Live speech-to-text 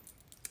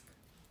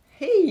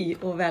Hej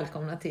och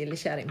välkomna till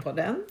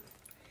Käringpodden.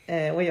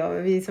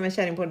 Vi som är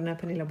Käringpodden är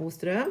Pernilla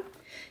Boström,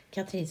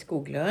 Katrin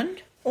Skoglund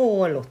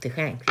och Lottie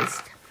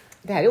Stjernqvist.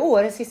 Det här är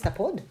årets sista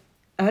podd.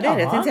 Ja, det är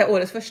det. Jag tänkte säga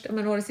årets första,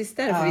 men årets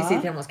sista. Ja. För vi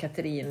sitter hemma hos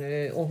Katrin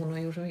nu och hon har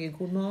gjort så mycket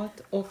god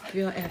mat. Och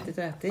vi har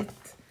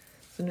ätit.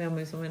 Så nu är man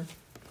ju som en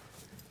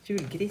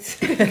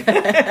julgris.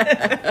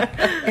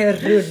 En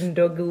rund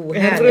och god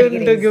En härlig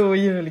rund och god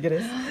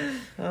julgris.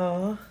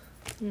 Ja.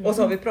 Och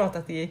så har vi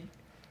pratat i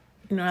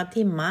några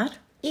timmar.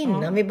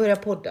 Innan vi börjar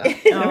podda.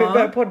 när vi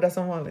börjar podda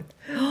som vanligt.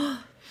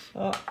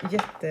 Ja,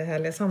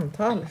 jättehärliga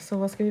samtal. Så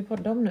vad ska vi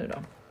podda om nu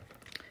då?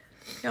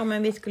 Ja,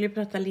 men vi skulle ju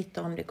prata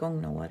lite om det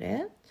gångna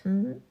året.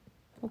 Mm.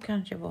 Och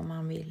kanske vad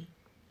man vill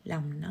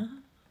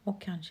lämna.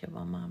 Och kanske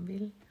vad man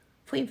vill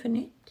få in för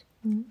nytt.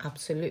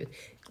 Absolut.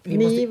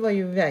 Ni var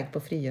ju iväg på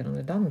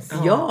frigörande dans.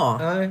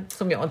 Ja.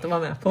 Som jag inte var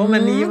med på.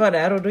 Men ni var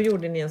där och då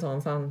gjorde ni en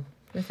sån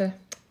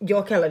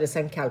Jag kallar det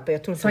Sankalpa.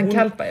 Jag tror inte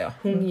Sankalpa, ja.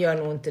 hon gör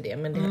nog inte det.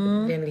 Men det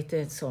är en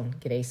lite sån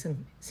grej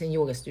sen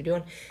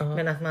yogastudion.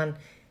 Men att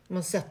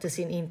man sätter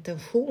sin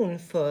intention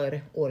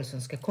för året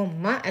som ska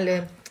komma.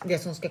 Eller det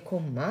som ska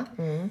komma.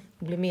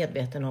 Blir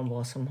medveten om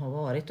vad som har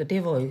varit. Och det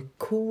var ju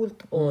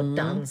coolt att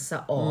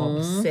dansa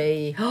av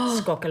sig.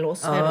 Skaka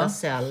loss varenda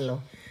cell.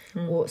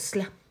 Och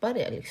släppa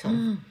det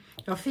liksom.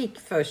 Jag fick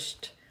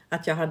först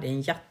att jag hade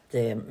en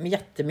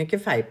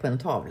jättemycket färg på en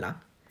tavla.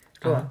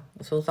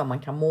 Och så sa man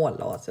kan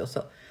måla av sig.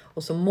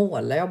 Och så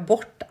målade jag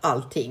bort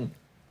allting.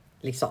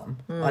 Liksom.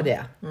 Av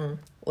det.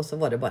 Och så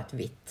var det bara ett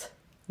vitt.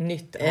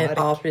 Nytt ark.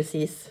 Ja,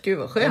 precis. Gud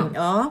vad skönt.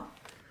 Ja.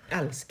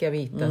 Älskar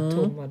vita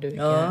tomma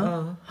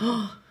dukar.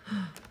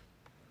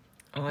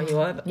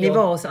 Ja. Ni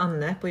var hos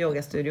Anne på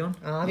yogastudion.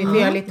 Ja, vi får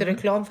göra lite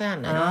reklam för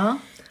henne. Ja.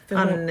 För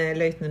Anne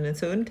Löjtnänen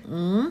Sund.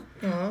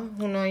 Ja,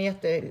 hon har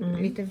en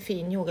liten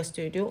fin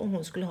yogastudio och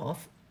hon skulle ha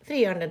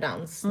frigörande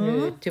dans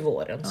nu till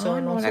våren. Så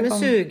någon som är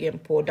sugen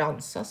på att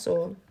dansa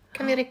så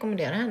kan vi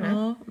rekommendera henne.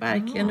 Ja,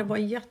 verkligen. Det var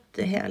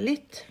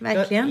jättehärligt.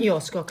 Verkligen.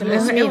 Jag skakade Men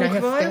loss är mina hon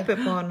kvar höfter. uppe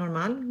på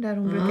Norrmalm där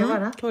hon brukar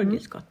vara?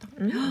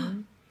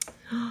 Torgelsgatan.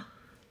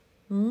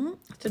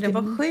 Så det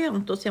var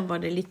skönt och sen var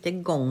det lite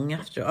gång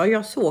efter. Ja,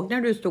 jag såg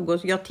när du stod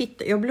och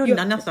jag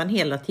blundade nästan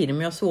hela tiden,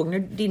 men jag såg när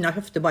dina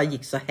höfter bara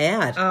gick så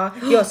här. Ja,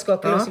 jag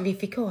skakade loss. Vi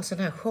fick ha sån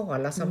här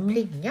sjalar som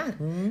plingar.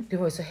 Det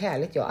var ju så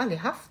härligt. Jag har aldrig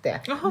haft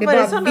det. Jaha, det var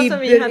det sådana som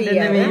vi hade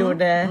när vi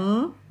gjorde?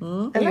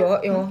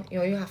 Jag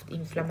har ju haft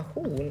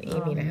inflammation i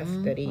mina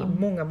höfter i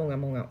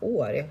många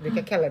år. Jag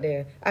brukar kalla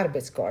det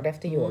arbetsskada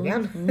efter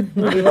yogan.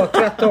 Det var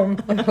tvärtom.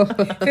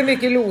 För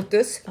mycket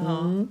lotus.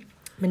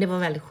 Men det var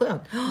väldigt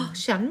skönt. Jag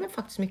känner mig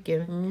faktiskt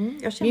mycket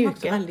Jag känner mig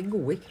också väldigt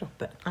god i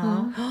kroppen.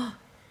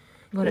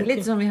 Var det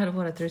lite som vi hade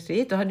vårat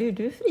retreat? Då hade ju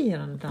du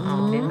frigörande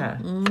dans där.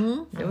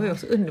 Det var ju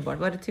också underbart.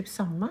 Var det typ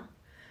samma?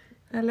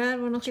 Eller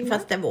var det något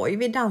Fast det var ju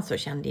vi dansade och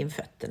kände in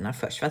fötterna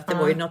först. Fast det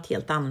var ju något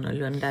helt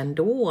annorlunda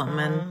ändå.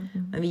 Men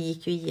vi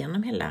gick ju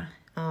igenom hela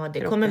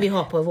det kommer vi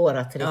ha på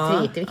vårat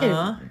retreat. Vi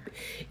kan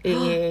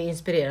ju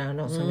inspirera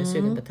någon som är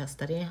sugen på att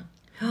testa det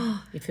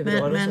i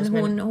februari.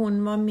 Men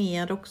hon var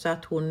mer också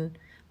att hon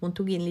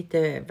tog in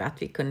lite,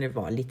 att vi kunde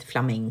vara lite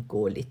flamenco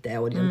och lite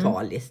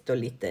orientaliskt och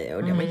lite,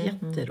 och det var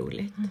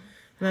jätteroligt.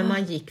 Men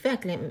man gick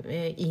verkligen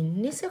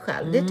in i sig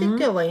själv. Det tyckte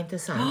jag var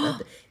intressant.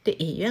 Att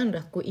det är ju ändå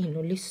att gå in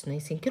och lyssna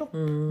i sin kropp.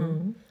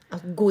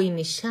 Att gå in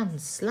i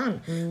känslan.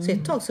 Så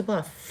ett tag så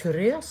bara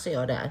frös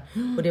jag där.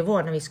 Och det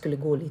var när vi skulle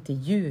gå lite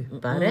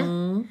djupare.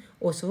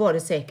 Och så var det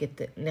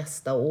säkert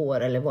nästa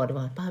år eller vad det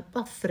var.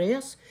 Bara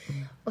frös.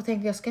 Och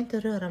tänkte jag ska inte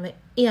röra mig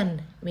 1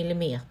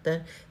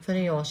 millimeter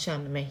förrän jag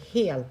känner mig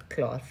helt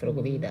klar för att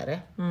gå vidare.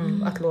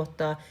 Att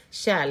låta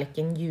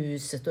kärleken,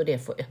 ljuset och det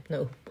få öppna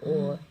upp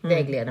och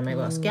vägleda mig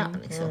vad jag ska.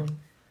 Liksom.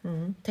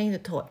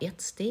 Tänkte ta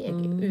ett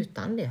steg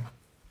utan det.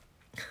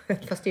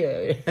 Fast det gör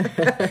jag ju.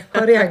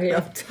 Har redan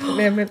glömt.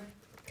 Men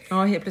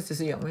Ja, helt plötsligt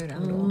så gör man ju det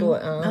ändå.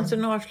 Men så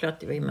nu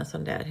avslutade vi med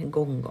sån där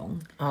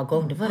gång. Ja,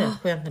 gång, det var rätt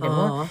skönt.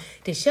 Men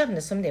det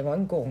kändes som det var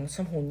en gång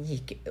som hon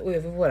gick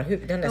över våra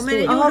huvuden. Den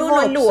där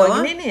Var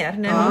låg ni ner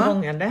när hon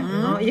gångade?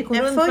 Gick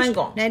hon runt på en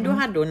gång? Nej, då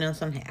hade hon en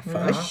sån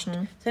här först.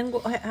 Sen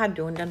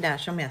hade hon den där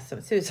som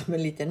ser ut som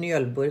en liten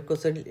ölburk och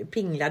så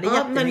pinglade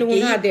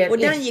jättemycket i. Och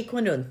den gick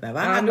hon runt med,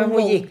 va? Ja, men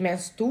hon gick med en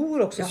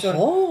stor också. Så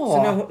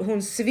när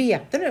hon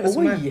svepte den över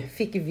så man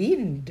fick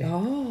vind.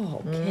 Ja,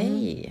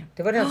 okej.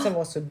 Det var den som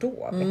var så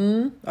dålig.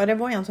 Ja, det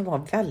var en som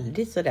var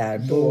väldigt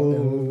sådär.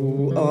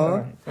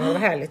 Ja, det var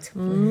härligt.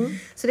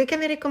 Så det kan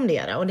vi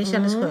rekommendera. Och det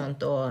kändes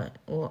skönt att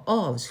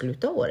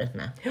avsluta året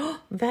med. Ja,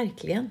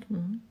 verkligen.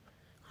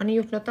 Har ni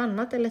gjort något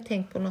annat eller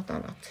tänkt på något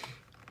annat?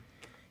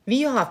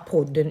 Vi har haft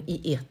podden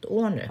i 1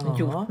 år nu.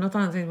 Gjort något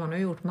annat. Man har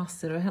gjort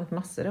massor. Det har hänt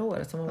massor av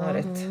året som har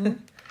varit.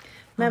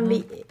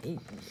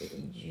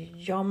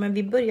 Men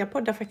vi började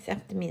podda faktiskt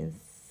efter min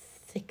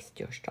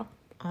 60-årsdag.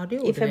 Ja, det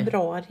gjorde I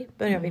februari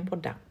började vi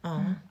podda.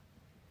 Ja.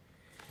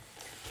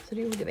 Så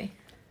det gjorde vi.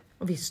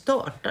 Och vi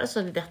startar,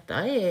 så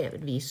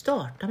vi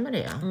startar med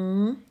det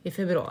i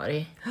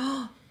februari.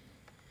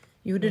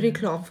 gjorde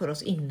reklam för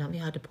oss innan vi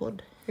hade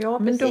podd. Ja,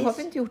 Men precis. då har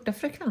vi inte gjort det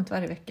frekvent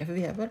varje vecka, för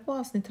vi är väl på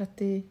avsnitt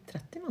 30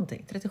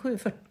 någonting, 37,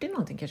 40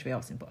 någonting kanske vi har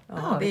avsnitt på.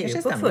 Ja, vi är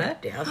ju på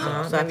 40 alltså.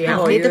 Ja, så men att vi har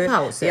haft lite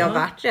pauser. Vi har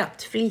varit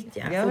rätt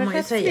flitiga, Vi har får varit man ju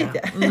rätt säga.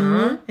 flitiga.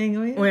 En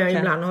gång i Och veckan.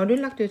 ibland har du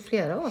lagt ut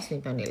flera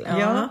avsnitt, Pernilla.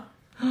 Ja.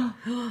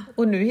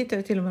 Och nu hittar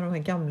jag till och med de här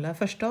gamla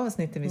första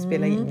avsnitten vi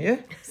spelade in ju.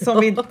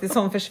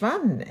 Som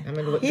försvann. Ja,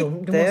 men då Hittade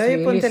måste jag vi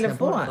ju på en lyssna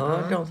telefon. på Ja,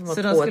 de som var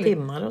Så 2 de skulle-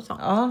 timmar och sånt.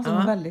 Ja, som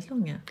var väldigt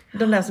långa.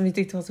 De där som vi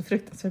tyckte var så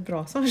fruktansvärt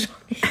bra som försvann.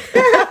 Vi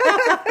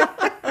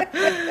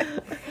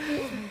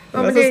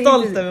var men så det är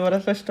stolta över våra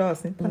första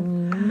avsnitt.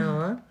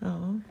 Ja.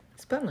 Ja.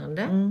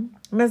 Spännande.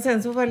 Men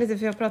sen så var det lite,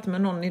 för jag pratade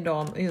med någon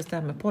idag om just det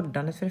här med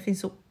poddandet, för det finns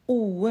så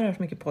oerhört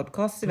mycket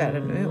podcasts i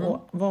världen nu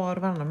och var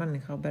och varannan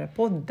människa har börjat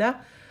podda,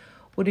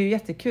 och det är ju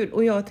jättekul.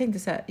 Och jag tänkte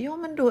så här, ja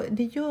men då,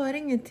 det gör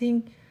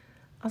ingenting,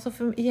 alltså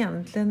för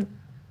egentligen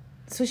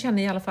så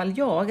känner i alla fall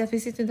jag att vi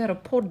sitter inte här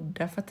och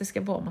poddar för att det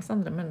ska vara en massa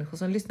andra människor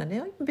som lyssnar. Det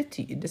har ingen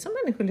betydelse om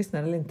människor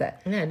lyssnar eller inte.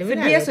 Nej, det är för väl det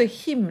är härligt.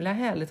 så himla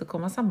härligt att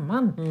komma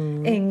samman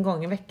en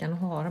gång i veckan och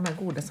ha de här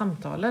goda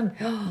samtalen.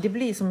 Det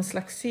blir som en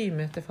slags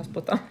symöte fast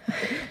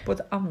på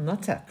ett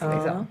annat sätt.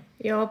 Liksom.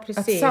 Ja, Att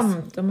precis.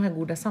 de här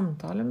goda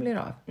samtalen blir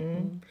av.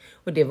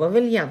 Och det var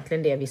väl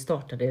egentligen det vi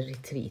startade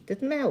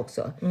retreatet med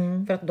också.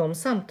 För att de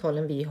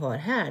samtalen vi har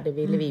här, det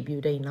ville vi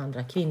bjuda in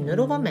andra kvinnor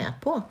att vara med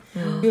på.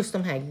 Just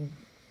de här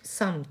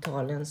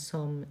samtalen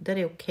där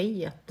det är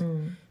okej att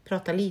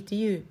prata lite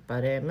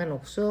djupare, men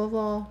också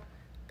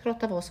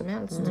prata vad som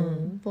helst.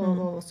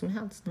 Vad som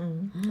helst.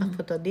 Att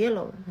få ta del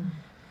av.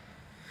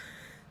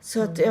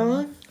 Så att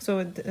ja. Så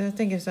jag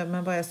tänker så här,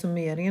 men vad är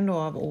summeringen då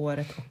av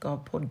året och av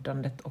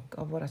poddandet och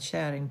av våra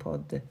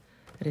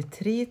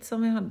Käringpodd-retreat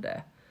som vi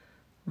hade?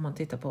 Om man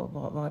tittar på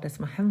vad det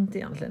som har hänt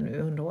egentligen nu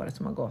under året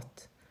som har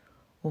gått.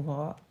 Och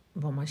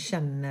vad man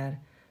känner.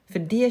 För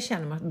det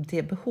känner man att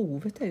det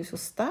behovet är ju så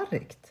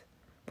starkt.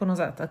 På något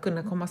sätt. Att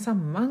kunna komma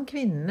samman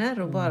kvinnor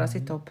och bara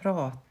sitta och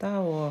prata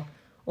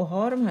och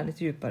ha de här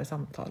lite djupare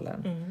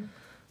samtalen.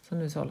 Så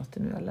nu sa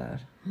Lottie nu,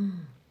 eller?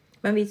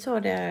 Men vi sa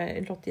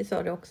det, Lottie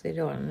sa det också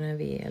idag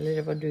eller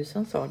det var du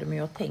som sa det, men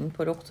jag har tänkt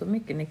på det också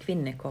mycket när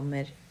kvinnor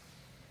kommer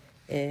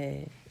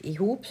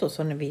ihop så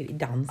som när vi i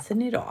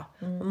dansen idag.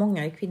 Och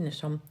många är kvinnor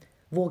som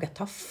vågar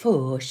ta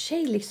för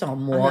sig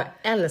liksom. Och, Jag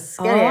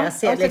älskar det. ja, Jag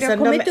ser alltså, det har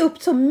liksom kommit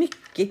upp så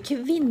mycket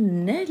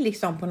kvinnor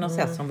liksom på något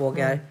sätt som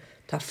vågar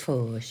ta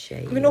för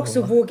sig. Men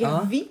också och,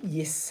 våga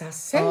visa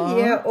sig.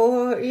 Ja.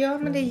 Och, ja,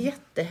 men det är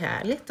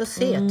jättehärligt att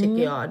se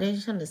tycker jag. Det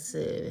kändes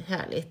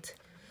härligt.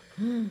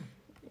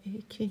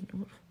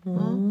 Kvinnor.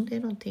 Ja, det är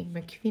någonting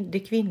med det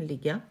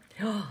kvinnliga.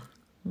 Ja.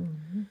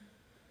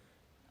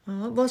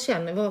 Ja, vad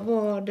känner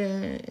vad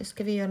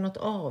ska vi göra något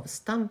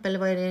avstamp eller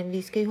vad är det?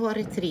 Vi ska ju ha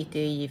retreat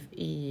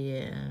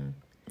i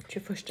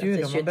 21 Gud, till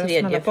de har börjat 23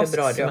 smälla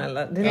februari.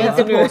 påsksmällar. Det Ja,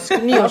 inte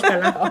påsk,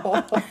 nyårskvällen.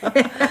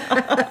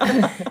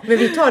 Men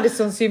vi tar det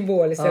som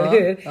symboliskt, eller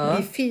hur?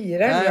 Vi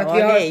firar ju att vi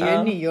Ja, har, det är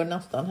ju nyår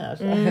nästan här.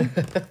 Så.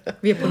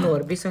 vi är på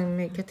Norrby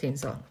som Katrin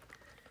sa.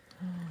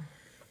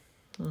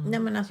 Nej,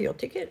 men alltså jag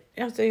tycker,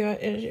 alltså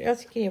jag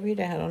skrev ju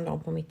det här om dagen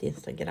på mitt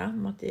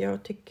Instagram, att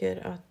jag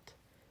tycker att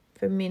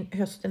för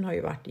hösten har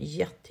ju varit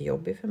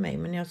jättejobbig för mig,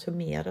 men när jag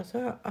summerar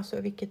så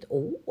alltså vilket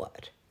år.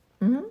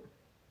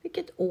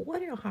 Vilket år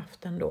jag har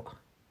haft ändå.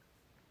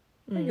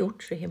 Jag har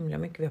gjort så himla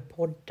mycket. Vi har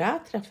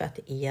poddat, träffat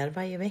er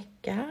varje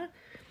vecka.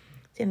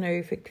 Sen har jag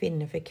ju för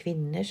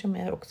kvinnor som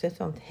är också ett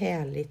sånt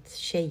härligt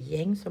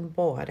tjejgäng som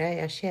bara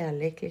är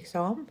kärlek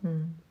liksom.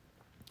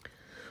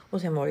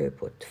 Och sen var jag ju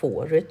på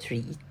 2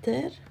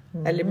 retreater.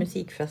 Eller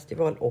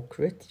musikfestival och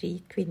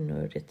retreat,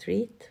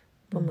 kvinnoretreat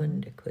på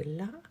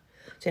Mundekulla.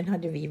 Sen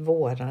hade vi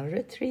våran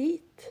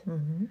retreat.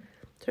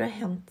 Tror jag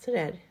hänt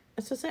sådär.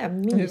 Alltså sådär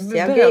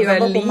mysiga Nu grejer. börjar Jag var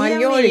på väl le mer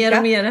Mallorca.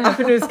 och mer här,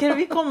 för nu ska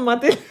vi komma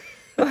till...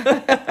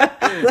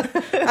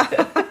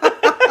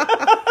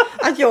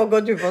 Att jag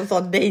och du på en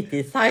sån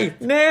dating-sajt.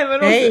 Nej, men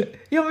Nej. också,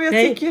 ja, men jag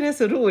Nej. tycker det är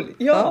så roligt.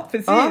 Ja,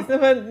 precis. Ja. Nej,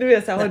 men du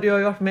vet så här, du har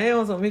ju varit med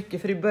om så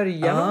mycket, för i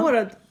början av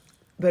året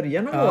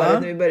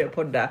när vi började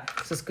podda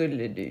så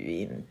skulle du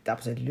inte,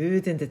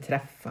 absolut inte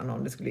träffa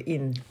någon, du skulle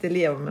inte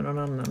leva med någon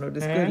annan och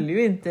du skulle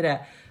ju inte det.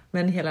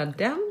 Men hela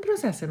den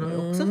processen har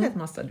ju också skett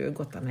massa. Du har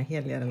gått den här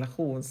heliga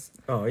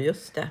relationskursen. Ja,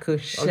 just det. Och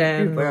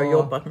gud vad jag har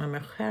jobbat med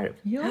mig själv.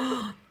 Ja,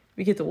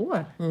 vilket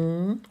år.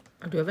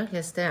 Du har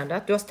verkligen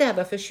städat. Du har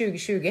städat för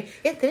 2020.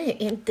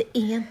 Är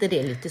inte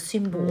det lite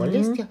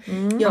symboliskt?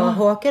 Jag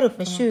hakar upp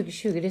med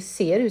 2020. Det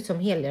ser ut som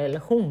hela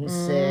relations...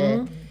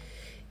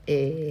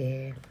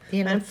 det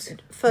är Men något...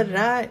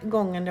 förra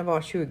gången det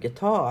var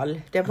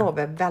 20-tal, det var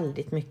väl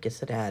väldigt mycket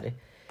sådär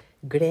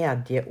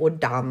glädje och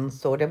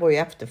dans. Och det var ju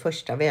efter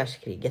första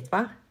världskriget,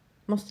 va?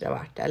 Måste det ha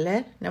varit,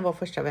 eller? När var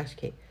första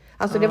världskriget?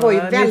 Alltså det var ju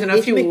väldigt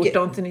 1914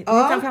 mycket. till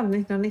 1915,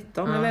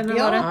 1919 eller när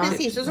var det? Ja,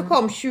 precis. Och så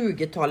kom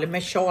 20-talet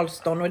med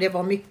Charleston och det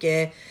var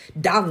mycket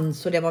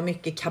dans och det var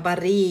mycket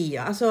kabaré.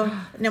 Alltså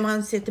när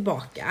man ser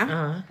tillbaka.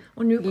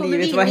 Och nu kommer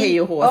Livet var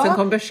hej och hå, sen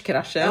kom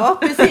börskraschen. Ja,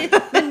 precis.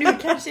 Men nu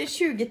kanske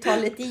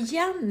 20-talet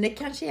igen. Det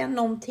kanske är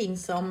någonting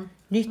som...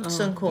 Nytt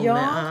som kommer.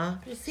 Ja,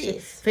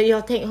 precis.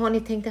 För har ni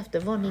tänkt efter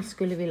vad ni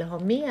skulle vilja ha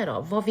mer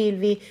av? Vad vill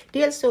vi?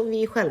 Dels så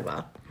vi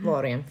själva,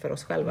 var och en för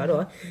oss själva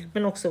då.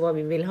 Men också vad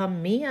vi vill ha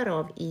mer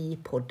av i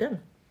podden.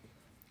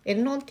 Är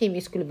det någonting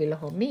vi skulle vilja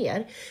ha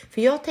mer?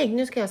 För jag tänkte,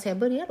 nu ska jag säga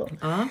börja då.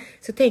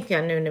 Så tänkte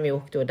jag nu när vi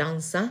åkte och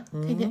dansade.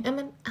 Tänkte jag,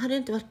 men hade det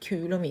inte varit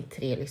kul om vi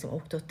tre liksom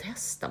åkte och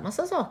testade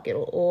massa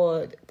saker.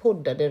 Och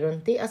poddade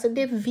runt det. Alltså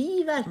det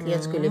vi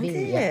verkligen skulle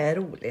vilja. Det är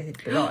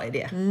roligt, bra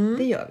idé.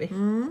 Det gör vi.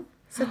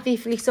 Så att vi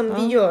liksom,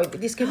 vi gör,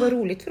 det ska vara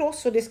roligt för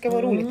oss och det ska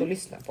vara roligt att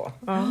lyssna på.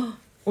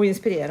 Och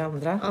inspirera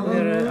andra.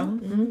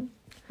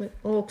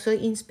 Och också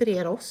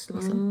inspirera oss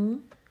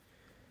liksom.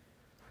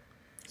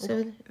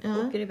 Så,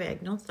 Åker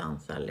iväg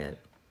någonstans eller...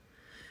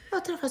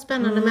 Jag träffar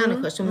spännande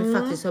människor som vi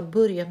faktiskt har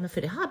börjat med.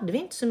 För det hade vi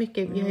inte så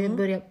mycket. Vi har ju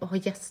börjat ha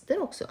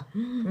gäster också.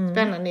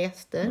 Spännande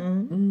gäster.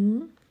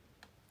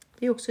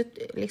 Det är också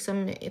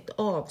ett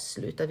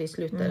avslut att vi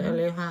slutar.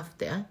 Eller har haft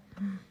det.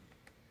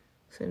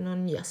 Så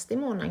någon gäst i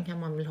månaden kan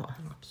man väl ha.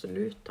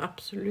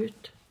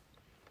 Absolut.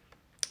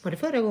 Var det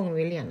förra gången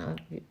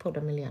vi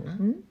poddade med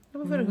Lena? Det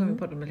var förra gången vi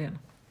poddade med Lena.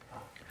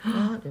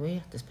 Ja, det var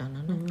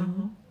jättespännande.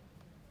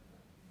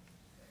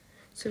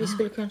 Så vi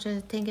skulle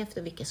kanske tänka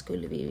efter vilka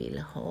skulle vi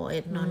vilja ha.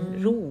 Är det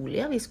någon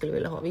roliga vi skulle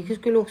vilja ha? Vi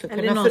skulle också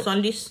kunna eller någon som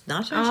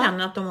lyssnar som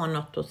känner att de har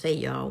något att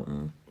säga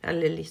om.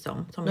 Eller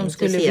liksom som De är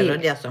skulle intresserade av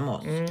vilja. det som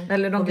oss.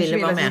 Eller de kanske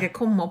vill att vi ska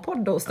komma och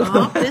podda hos dem.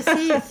 Ja,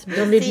 precis.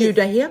 De vill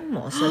bjuda hem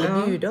oss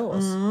eller bjuda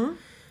oss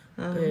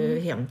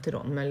hem till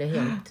dem. Eller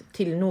hem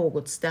till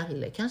något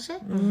ställe kanske.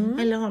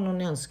 Eller ha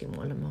någon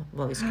önskemål om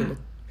vad vi skulle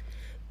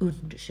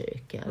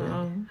undersöka.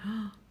 Eller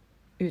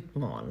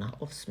utmana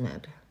oss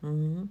med.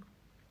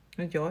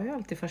 Jag är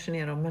alltid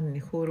fascinerad av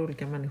människor,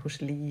 olika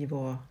människors liv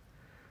och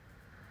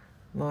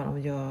vad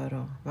de gör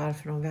och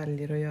varför de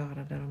väljer att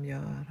göra det de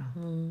gör.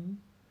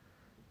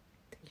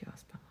 Det tycker jag är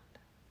spännande.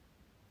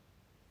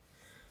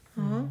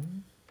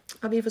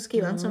 Ja, vi får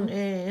skriva en sån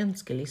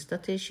önskelista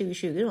till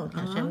 2020 då.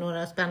 Kanske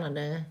några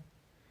spännande.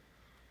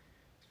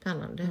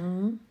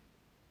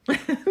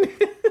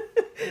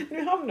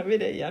 Nu hamnar vi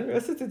där igen. Vi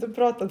har suttit och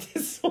pratat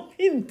så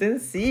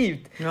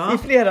intensivt i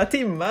flera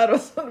timmar och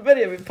så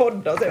börjar vi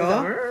podda. Och så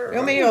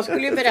Ja, men jag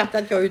skulle ju berätta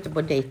att jag är ute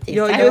på dating.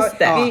 Ja, just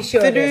det.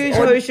 För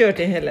du har ju kört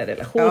en hela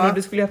relation och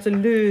du skulle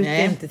absolut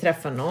inte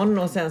träffa någon.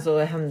 Och sen så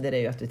hände det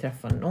ju att du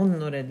träffade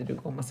någon och du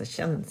gav massa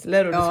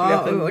känslor. Och du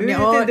skulle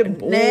absolut inte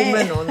bo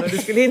med någon och du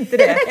skulle inte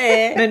det.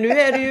 Men nu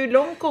är du ju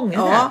långt gången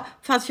här. Ja,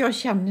 fast jag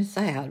känner så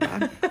här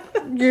va.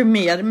 Ju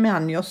mer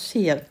män jag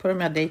ser på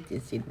de här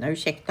datingsidorna,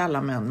 ursäkta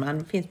alla män, men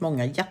det finns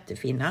många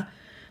jättefina.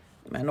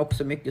 Men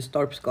också mycket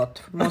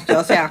stolpskott, måste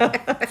jag säga.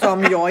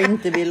 Som jag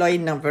inte vill ha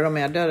innanför de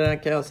här dörrarna,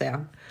 kan jag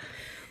säga.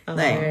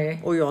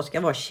 Nej, och jag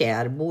ska vara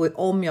kärbo.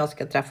 Om jag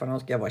ska träffa någon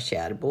ska jag vara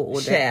kärbo.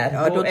 Och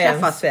Kärbo,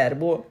 en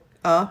särbo.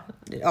 Ja,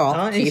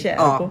 en typ.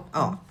 kärbo.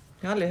 Ja.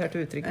 Jag har aldrig hört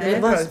uttrycket. Det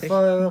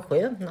var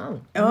skönt namn.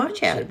 Ja,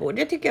 kärbo.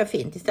 Det tycker jag är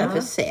fint. Istället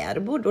för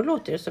särbo, då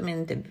låter det som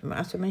inte...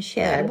 Alltså, men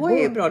kärbo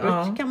är ju bra.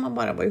 Då kan man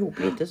bara vara ihop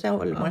lite så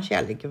håller man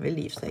kärleken vid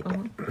liv säkert.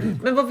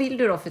 Men vad vill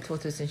du då för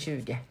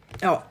 2020?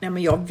 Ja, nej,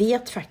 men jag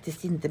vet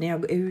faktiskt inte. När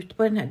jag går ut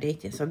på den här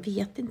dejten så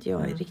vet inte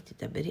jag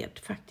riktigt är beredd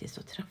faktiskt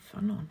att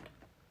träffa någon.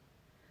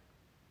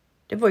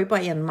 Det var ju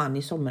bara en man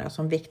i somras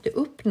som väckte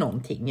upp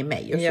någonting i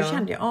mig. Och så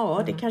kände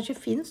jag, det kanske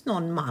finns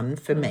någon man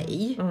för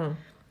mig.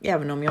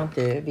 Även om jag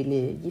inte ville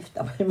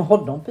gifta mig med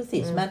honom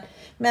precis.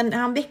 Men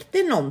han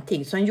väckte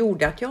någonting som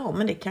gjorde att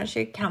men det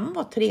kanske kan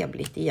vara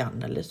trevligt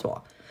igen eller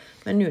så.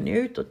 Men nu när jag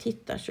är ute och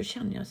tittar så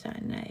känner jag så här,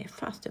 nej,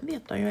 fast jag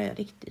vet att jag är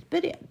riktigt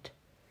beredd.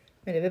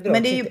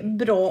 Men det är ju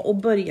bra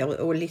att börja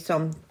och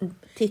liksom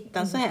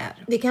titta så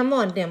här. Det kan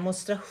vara en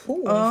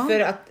demonstration för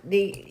att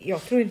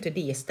jag tror inte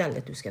det är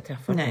stället du ska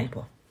träffa någon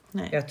på.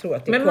 Nej. Jag tror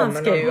att det men man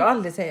ska ju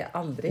aldrig säga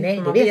aldrig. Nej,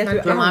 man vet vet man ju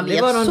inte.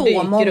 aldrig vad de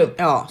dyker upp.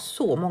 Ja,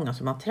 så många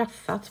som har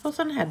träffats på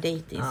sådana här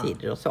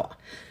datingsidor och så.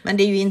 Men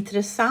det är ju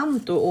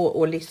intressant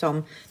och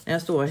liksom när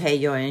jag står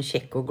hej, jag är en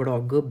check och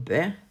glad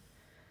gubbe.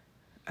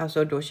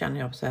 Alltså då känner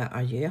jag så här,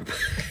 adjö.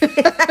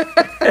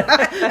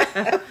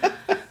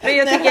 Men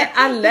jag tycker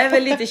alla är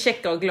väl lite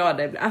checka och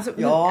glada.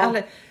 Alltså,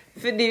 alla,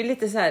 för det är ju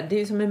lite så här, det är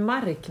ju som en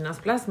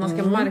marknadsplats. Man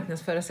ska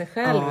marknadsföra sig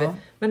själv. Ja.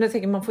 Men jag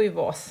tänker man får ju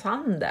vara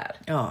sann där.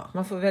 Ja.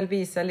 Man får väl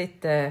visa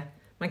lite.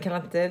 Man kan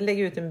inte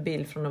lägga ut en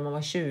bild från när man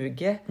var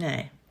 20.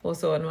 Nej. Och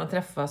så när man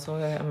träffas så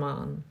är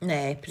man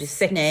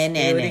 60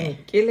 och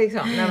rynkig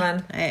liksom.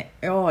 Nej,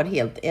 jag har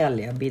helt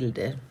ärliga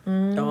bilder.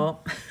 Ja.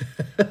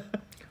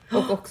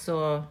 Och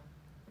också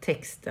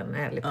texten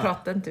ärlig.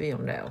 Pratar inte vi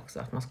om det också?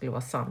 Att man skulle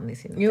vara sann i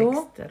sina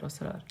texter och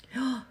sådär.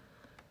 Ja.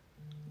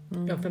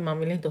 Ja, för man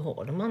vill inte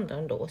ha de andra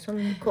ändå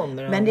som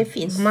kommer. Men det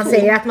finns man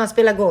säger att man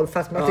spelar golf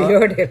fast man inte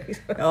gör det.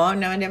 Liksom. Ja,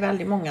 nej, men det är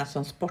väldigt många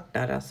som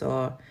sportar.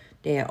 Alltså,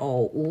 det är A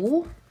och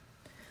O.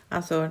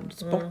 Alltså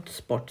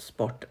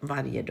sport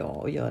varje dag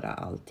och göra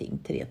allting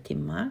 3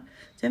 timmar.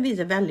 Sen finns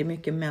det väldigt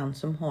mycket män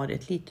som har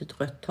ett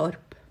litet rött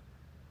torp.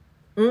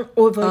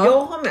 Och vad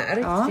jag har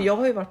märkt, för jag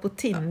har ju varit på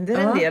Tinder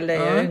en del, det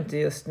är jag ju inte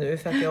just nu,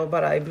 för att jag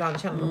bara ibland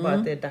känner bara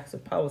att det är dags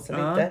att pausa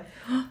lite.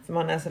 För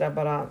man är sådär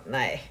bara,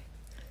 nej,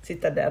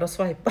 sitta där och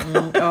swipa.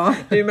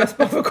 Det är ju mest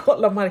bara för att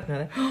kolla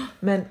marknaden.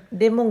 Men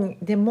det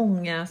är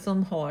många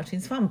som har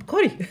sin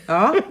svampkorg.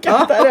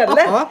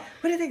 Kantareller.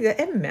 Och det tänkte jag,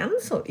 är män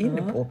så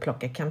inne på att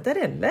plocka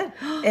kantareller?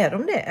 Är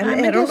de det? Eller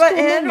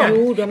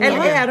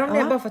är de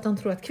det bara för att de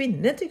tror att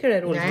kvinnor tycker det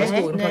är roligt att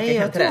skogen plocka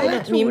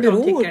kantareller? Min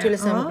bror till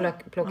exempel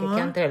plockar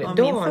kantareller.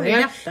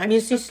 Daniel,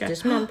 min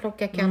systers man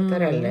plockar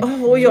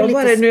kantareller. Och jag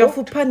bara, nu jag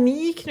får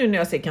panik nu när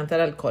jag ser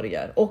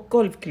kantarellkorgar och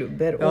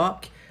golfklubbor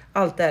och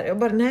allt där. Jag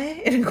bara,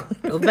 nej. Är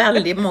det och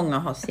väldigt många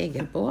har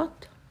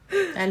segelbåt.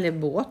 Eller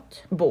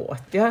båt.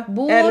 Båt.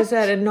 Eller så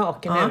är det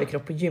naken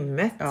överkropp på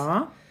gymmet.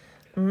 Ja.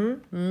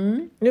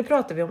 Nu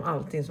pratar vi om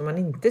allting som man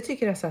inte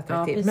tycker är så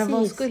attraktivt. Men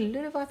vad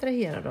skulle det vara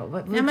attraherad av?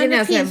 Var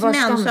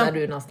stannar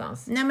du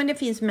någonstans? Nej, men det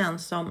finns män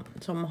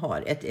som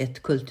har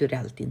ett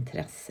kulturellt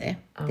intresse.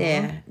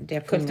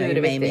 Det kultur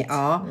är viktigt.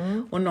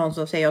 Och någon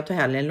som säger att jag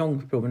tar hellre en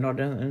långpromenad och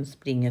den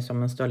springer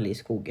som en stöld i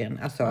skogen.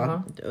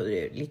 Alltså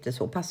lite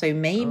så passar ju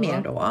mig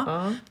mer då.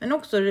 Men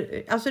också,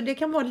 alltså det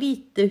kan vara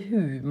lite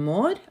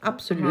humor,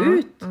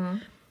 absolut.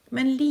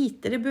 Men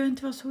lite, det behöver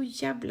inte vara så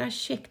jävla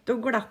käckt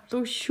och glatt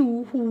och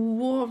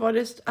tjoho och vad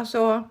det...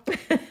 Alltså,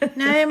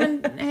 nej.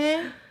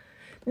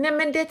 Nej,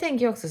 men det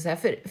tänker jag också så här,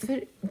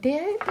 för det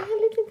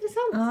är lite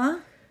intressant.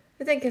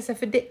 Jag tänker så här,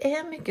 för det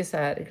är mycket så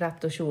här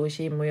glatt och tjo och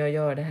kim och jag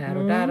gör det här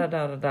och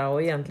där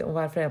och egentligen, och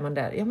varför är man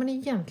där? Ja, men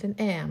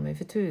egentligen är man ju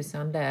för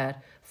tusan där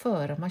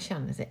för att man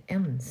känner sig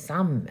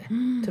ensam,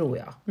 tror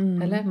jag.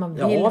 Eller man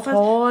vill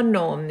ha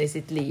någon i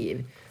sitt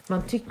liv.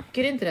 Man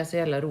tycker inte det är så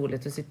jävla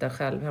roligt att sitta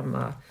själv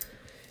hemma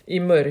i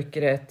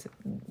mörkret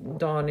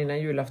dagen innan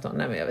julafton.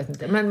 Nej, men jag vet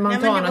inte. Men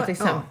man tar något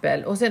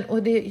exempel.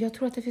 Jag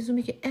tror att det finns så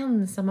mycket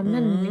ensamma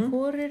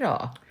människor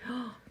idag.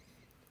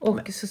 Och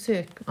så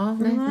sök...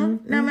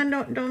 Nej, men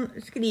de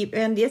skriver...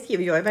 En del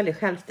skriver, jag är väldigt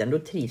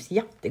självständig och trivs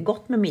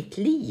jättegott med mitt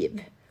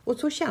liv. Och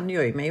så känner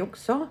jag ju mig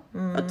också.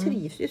 Jag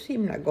trivs ju så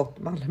himla gott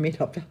med alla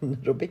mina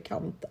vänner och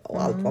bekanta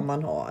och allt vad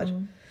man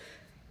har.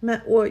 Men,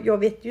 och jag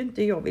vet ju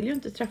inte, jag vill ju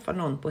inte träffa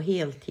någon på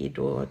heltid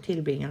och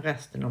tillbringa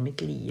resten av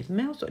mitt liv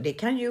med och så. Det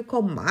kan ju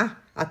komma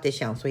att det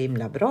känns så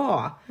himla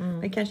bra.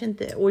 Men kanske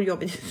inte, och jag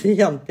vet inte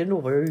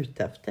egentligen vad jag är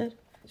ute efter.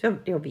 Så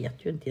jag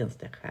vet ju inte ens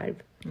det själv.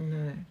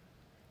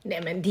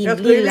 Nej, men din jag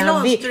skulle vilja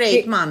ha en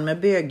straight man med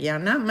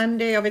böghjärna, men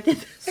det jag vet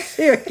inte.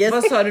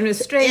 Vad sa du nu?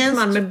 Straight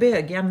man med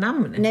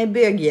böghjärna? Nej,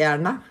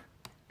 böghjärna.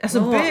 Alltså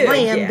vad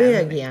är en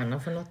böghjärna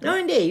för något? Ja,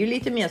 det är ju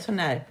lite mer sån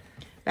här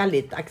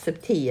väldigt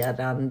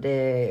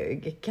accepterande,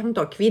 kan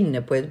ta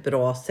kvinnor på ett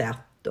bra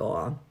sätt.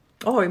 Och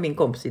jag har ju min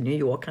kompis i New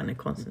York, han är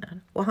konstnär.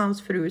 Och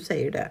hans fru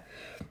säger det.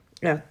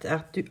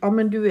 Att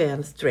du är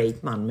en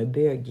straight man med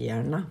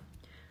böghjärna.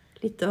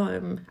 Lite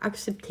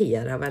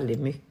acceptera väldigt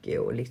mycket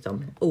och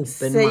liksom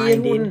open-minded.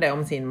 Säger hon det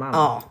om sin man?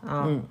 Ja.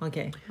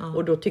 Okay.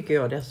 Och då tycker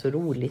jag det är så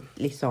roligt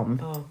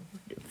liksom.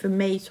 För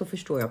mig så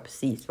förstår jag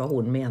precis vad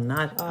hon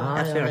menar.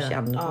 Alltså jag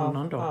känner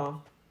honom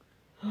då.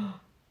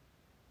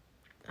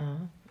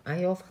 Ja,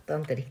 jag fattar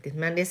inte riktigt,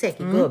 men det är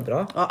säkert går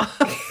bra.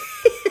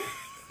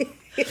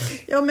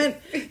 Ja, men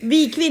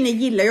vi kvinnor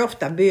gillar ju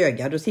ofta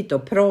bögar och sitta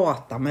och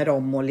prata med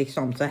dem och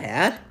liksom så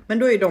här. Men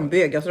då är de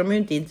bögar så de är ju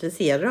inte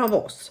intresserade av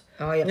oss.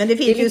 Men det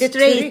finns ju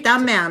straighta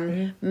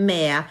män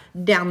med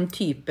den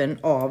typen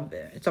av,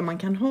 som man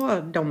kan ha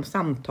de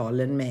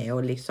samtalen med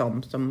och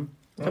liksom som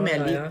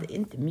är lite,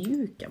 inte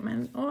mjuka,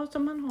 men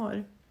som man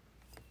har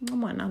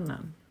en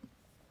annan.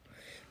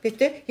 Vet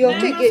du,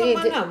 jag tycker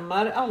man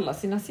ammar alla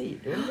sina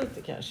sidor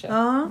lite kanske.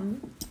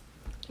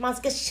 Man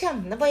ska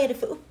känna, vad är det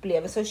för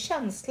upplevelse och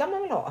känsla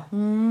man vill ha?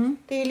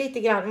 Det är lite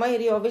grann, vad är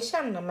det jag vill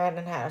känna med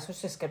den här?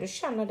 Så ska du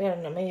känna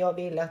den, men jag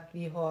vill att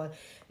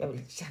jag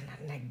vill känna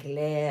den här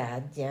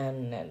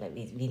glädjen, eller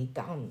vill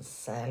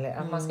dansa, eller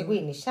att man ska gå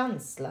in i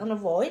känslan och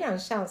vara i den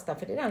känslan,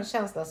 för det är den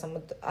känslan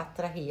som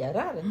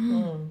attraherar.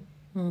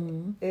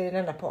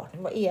 Den där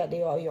partnern, vad är det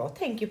jag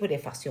tänker på det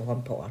fast jag har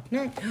en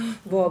partner.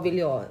 Vad vill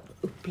jag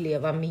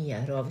uppleva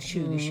mer av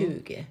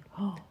 2020?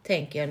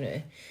 Tänker jag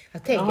nu.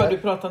 Du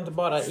pratar inte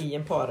bara i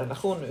en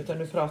parrelation utan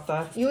du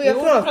pratar...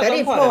 Jag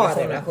pratar i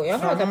parrelation.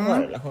 Jag pratar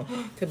parrelation.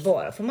 För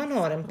bara för man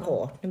har en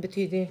partner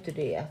betyder inte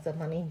det att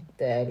man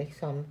inte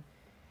liksom...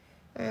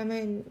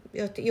 Men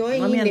jag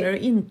är vad menar du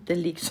inte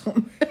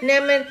liksom?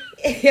 Nej, men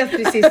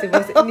precis,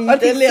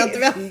 det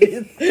lät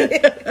väldigt.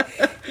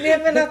 Nej,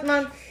 men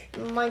att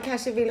man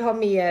kanske vill ha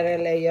mer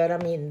eller göra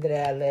mindre,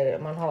 eller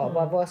man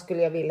har vad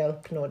skulle jag vilja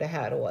uppnå det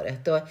här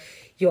året. Och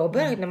jag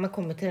börjar när man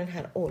kommer till den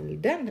här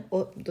åldern,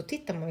 och då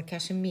tittar man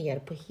kanske mer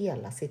på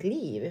hela sitt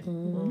liv.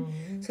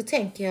 Så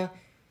tänker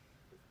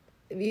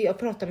jag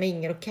pratar med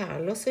Inger och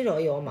Carlos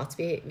idag, jag och Mats,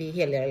 vi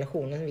heliga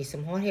relationen, vi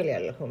som har heliga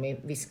relationer,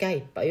 vi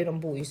skypar ju, de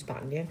bor ju i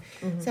Spanien.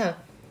 Så här,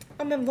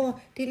 men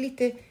det är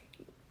lite...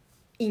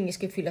 Inger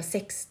ska fylla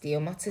 60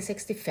 och Mats är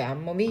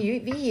 65 och vi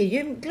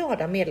är ju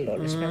glada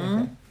medelålders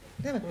människor.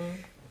 Nej, men,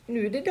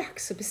 nu är det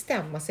dags att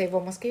bestämma sig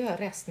vad man ska göra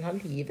resten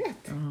av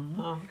livet.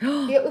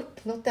 Vi har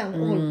uppnått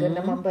den åldern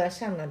när man börjar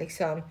känna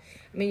liksom,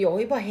 men jag har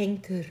ju bara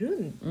hängt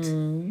runt.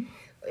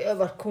 Jag har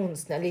varit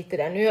konstnär lite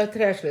där, nu är jag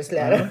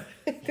träslöjdslärare.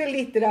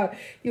 Lite där,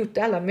 gjort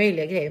alla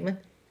möjliga grejer. Men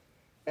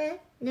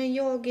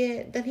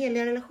den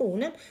heliga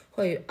relationen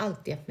har jag ju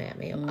alltid haft med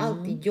mig. Jag har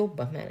alltid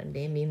jobbat med den.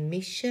 Det är min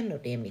mission och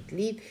det är mitt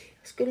liv.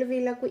 Jag skulle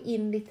vilja gå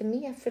in lite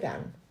mer för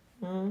den.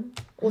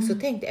 Och så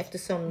tänkte jag,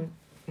 eftersom,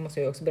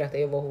 måste jag också berätta,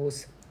 jag var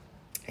hos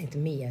ett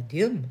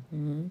medium.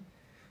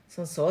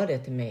 Som sa det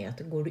till mig, att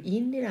går du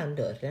in i den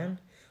dörren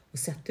och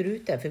sätter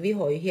ut där, för vi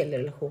har ju hela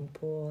relation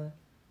på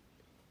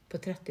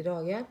 30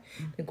 dagar.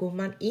 Men går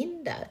man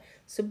in där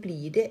så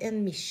blir det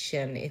en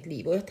mission, ett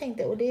liv. Och jag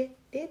tänkte, och det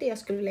är det jag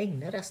skulle vilja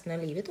ägna resten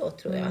av livet då,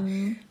 tror jag.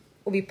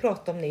 Och vi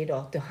pratade om det idag,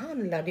 att det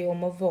handlar det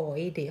om att vara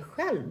i det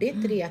själv. Det är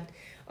inte det att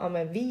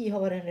men vi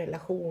har en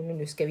relation och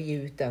nu ska vi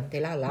ut den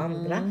till alla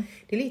andra.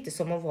 Det är lite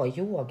som att vara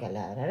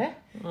yogalärare.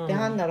 Det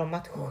handlar om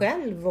att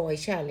själv vara i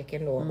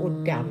kärleken då och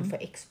den får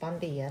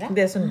expandera.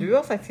 Det som du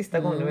har sagt sista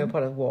gången vi har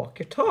pratat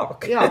walker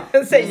talk. Ja,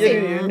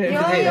 säger du ju nu.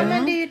 Ja,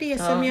 men det är ju det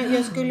som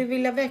jag skulle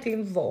vilja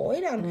verkligen vara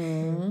i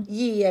den.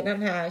 Ge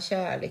den här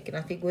kärleken,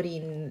 att vi går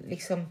in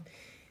liksom.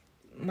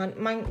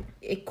 Man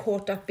är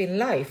caught up in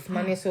life.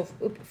 Man är så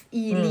upp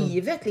i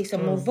livet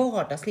liksom, och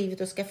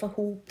vardagslivet och skaffa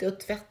ihop det och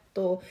tvätt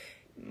och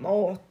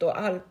mat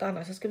och allt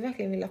annat. Jag skulle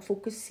verkligen vilja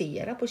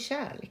fokusera på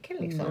kärleken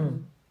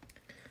liksom.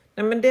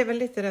 Nej, men det är väl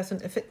lite det som,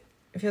 för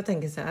jag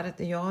tänker så här att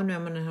nu är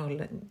man den här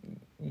åldern,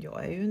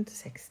 jag är ju inte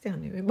 60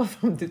 än, jag är bara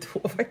 52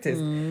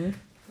 faktiskt.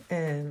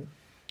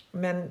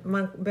 Men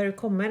man börjar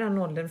komma i den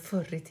åldern,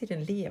 förr i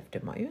tiden levde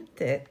man ju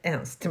inte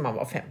ens till man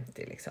var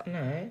 50 liksom.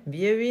 Nej.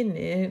 Vi är ju inne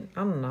i en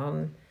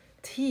annan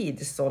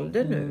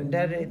tidsålder nu,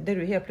 där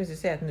du helt plötsligt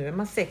säger att nu är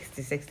man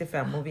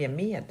 60-65 och vi är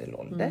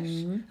medelålders.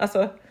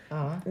 Alltså,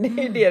 det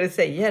är ju det du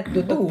säger.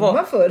 Då dog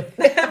man förr.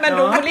 Men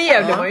då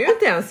levde man ju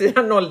inte ens i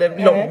den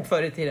åldern långt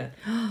förr i tiden.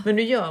 Men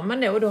nu gör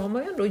man det, och då har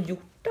man ju ändå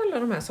gjort alla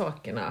de här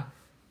sakerna.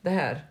 Det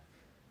här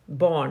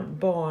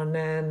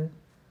barnen,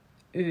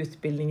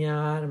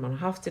 utbildningar, man har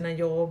haft sina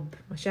jobb,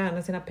 man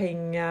tjänar sina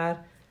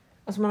pengar.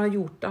 Alltså man har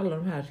gjort alla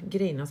de här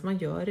grejerna som man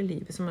gör i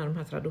livet, som är de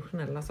här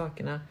traditionella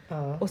sakerna.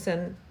 Och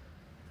sen,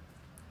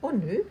 och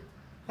nu?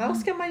 Vad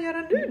ska man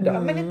göra nu då?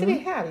 Men inte det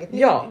härligt?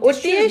 Ja, och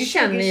det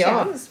känner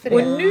jag.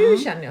 Och nu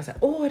känner jag så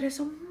här, det är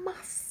så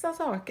massa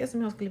saker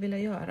som jag skulle vilja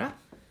göra.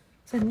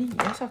 Så här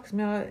nya saker som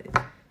jag är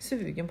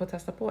sugen på att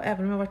testa på. Även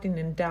om jag har varit inne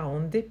i en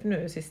down dip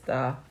nu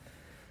sista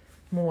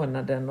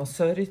månaden och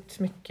sörjt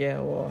mycket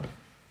och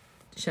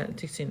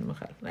tyckt synd om mig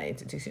själv. Nej,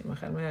 inte tyckt synd om mig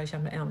själv, men jag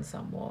känner mig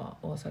ensam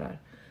och sådär.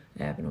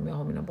 Även om jag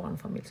har mina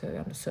barnfamilj så har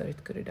jag ändå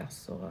sörjt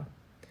guridas och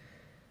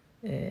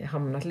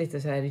hamnat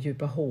lite så här i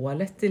djupa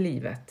hålet i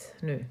livet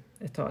nu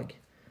ett tag.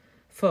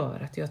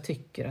 För att jag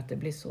tycker att det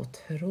blir så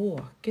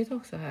tråkigt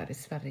också här i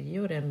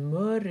Sverige. Och det är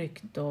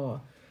mörkt och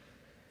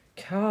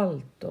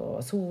kallt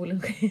och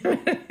solen skiner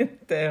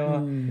inte.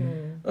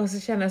 Och så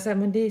känner jag så här,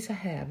 men det är så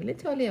här vill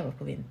inte jag leva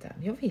på vintern.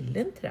 Jag vill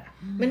inte det.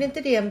 Men är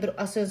inte det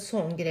en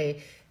sån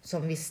grej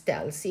som vi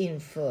ställs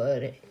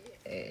inför?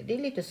 Det är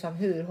lite som,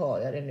 hur har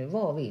jag det nu?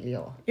 Vad vill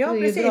jag? Ja,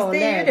 precis.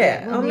 Det är ju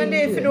det. Ja, men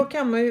det är, för då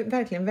kan man ju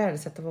verkligen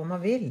värdesätta vad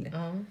man vill.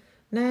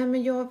 Nej,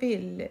 men jag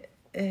vill...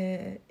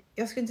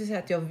 jag skulle inte säga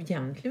att jag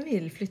egentligen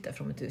vill flytta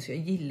från mitt hus. Jag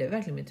gillar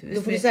verkligen mitt hus.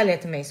 Då får du sälja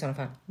till mig i sådana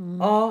fall.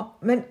 Ja,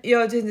 men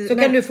jag... Så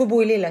kan du få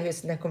bo i lilla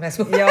huset när jag kommer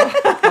hem.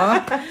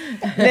 Ja.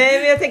 Nej,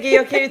 men jag tänker,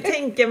 jag kan ju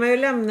tänka mig att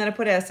lämna det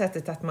på det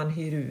sättet att man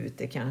hyr ut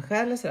det kanske.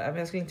 Eller sådär. Men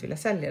jag skulle inte vilja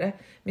sälja det.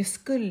 Men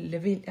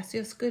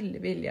jag skulle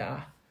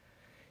vilja...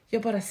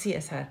 Jag bara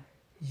ser så här...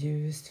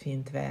 Ljust,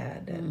 fint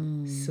väder,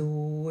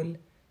 sol,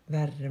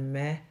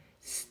 värme,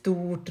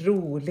 stort,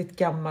 roligt,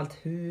 gammalt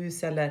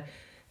hus. Eller,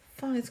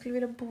 fan, jag skulle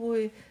vilja bo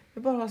i,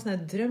 jag bara har sån här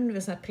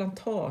dröm, sån här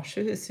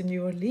plantagehus i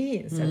New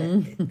Orleans.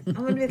 Eller,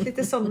 ja, men du vet,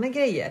 lite sådana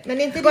grejer.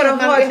 Men inte bara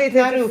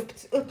det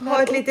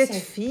ha ett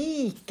litet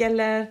fik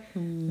eller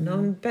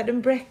någon bed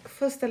and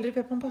breakfast.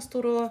 Eller man bara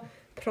står och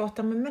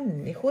pratar med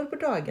människor på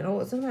dagarna.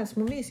 Och sådana här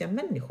små mysiga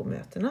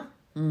människomötena.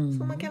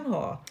 Som man kan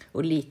ha.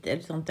 Och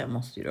lite sånt där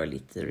måste ju ha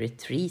lite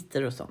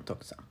retreater och sånt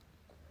också.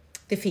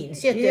 Det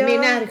finns ju inte.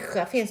 Min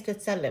Ärsja finns det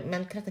ett ställe.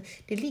 Men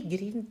det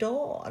ligger i en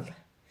dal.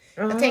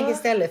 Jag tänker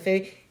istället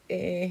för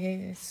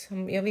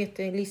som jag vet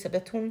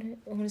Elisabeth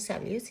hon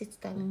säljer sitt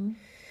ställe.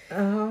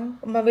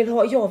 Och man vill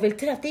ha, jag vill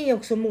till att det är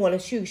också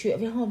målet 2020. Jag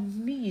vill ha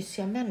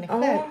mysiga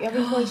människor. Jag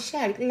vill ha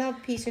kärlek. Love,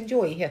 peace and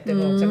joy heter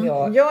det som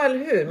jag. Ja,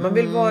 eller hur?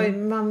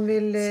 Man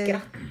vill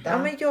skratta.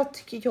 Ja, men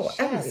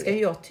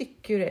jag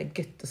tycker det är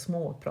gött att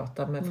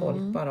småprata med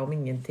folk bara om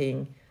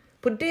ingenting.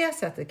 På det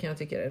sättet kan jag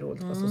tycka det är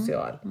roligt att vara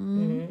social.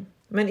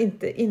 Men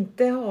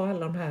inte ha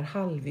alla de här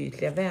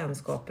halvytliga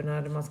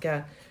vänskaperna där man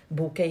ska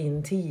boka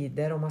in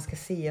tider och man ska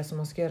ses och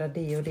man ska göra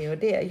det och det och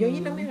det. Jag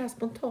gillar mer det här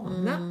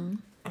spontana.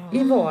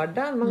 I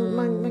vardagen.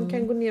 Man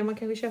kan gå ner, man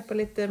kan köpa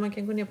lite, man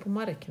kan gå ner på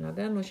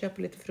marknaden och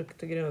köpa lite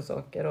frukt och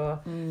grönsaker och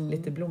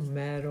lite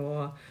blommor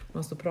och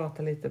man står och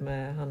pratar lite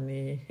med han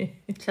i...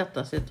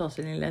 Sätta sig, ta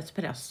sin lilla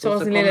espresso. Ta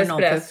sin lilla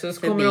espresso,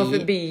 så kommer någon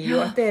förbi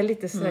och att det är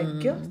lite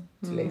sådär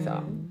gött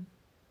liksom.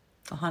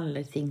 Och handla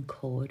i sin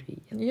korg.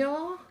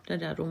 Ja. Det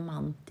där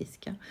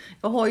romantiska.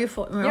 Jag har ju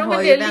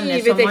men ju det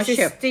livet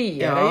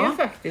existerar ju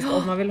faktiskt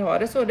om man vill ha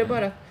det så. Det är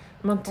bara att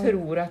man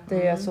tror att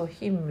det är så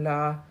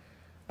himla...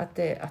 Att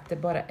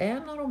det bara är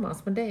någon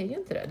romans. Men det är ju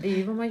inte det. Det är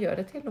ju vad man gör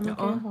det till och man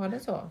kan ju ha det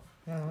så.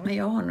 Ja. Men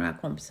jag har några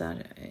kompisar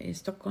i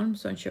Stockholm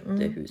som köpte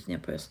hus nere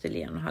på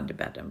Österlen och hade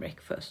bed and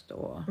breakfast.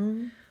 Och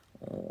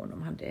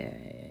de hade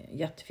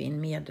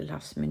jättefin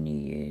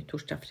medelhavsmeny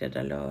torsdag,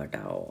 fredag,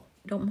 lördag. Och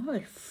de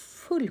höll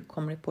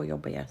fullkomligt på att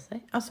jobba ihjäl sig.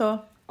 Alltså...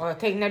 Ja, jag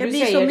tänkte när det du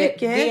blir säger så det, mycket.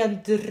 det är en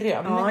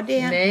dröm. Ja, det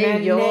är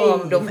nej,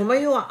 då får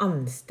man ju ha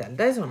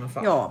anställda i sådana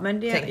fall. Ja, men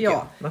det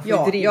man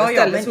får driva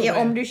stället så.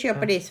 Om du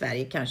köper det i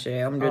Sverige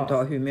kanske, om du inte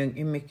har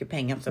hur mycket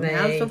pengar som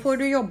helst, så får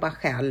du jobba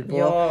själv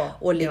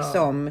och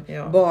liksom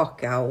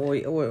baka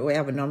och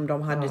även om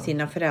de hade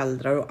sina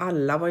föräldrar och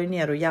alla var ju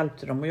nere och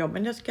hjälpte dem att jobba,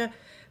 men det ska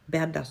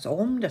bäddas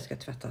om, det ska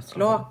tvättas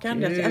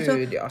lakan.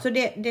 Så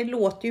det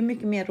låter ju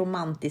mycket mer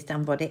romantiskt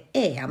än vad det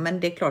är. Men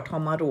det är klart, har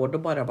man råd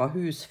att bara vara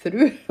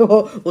husfru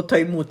och ta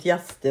emot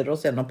gäster och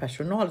sen ha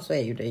personal, så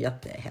är ju det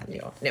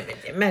jättehärligt. Ja. Nej, men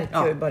det märker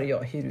jag ju bara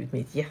jag hyr ut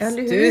mitt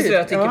gästhus. Så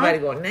jag tycker varje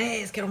gång,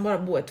 nej, ska de bara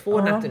bo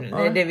 2 nätter nu?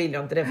 Nej, det vill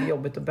jag inte. Det är för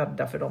jobbet att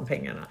bädda för de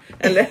pengarna.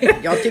 Eller?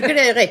 Jag tycker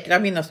det räcker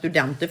att mina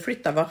studenter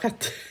flyttar var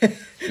rätt.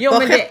 Ja,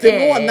 men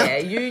det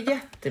är ju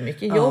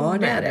jättemycket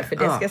jobb med det. För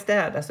det ska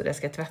städas och det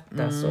ska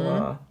tvättas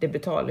och det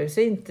betalar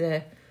sig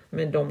inte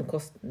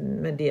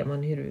med det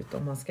man hyr ut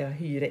om man ska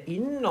hyra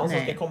in någon som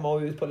ska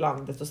komma ut på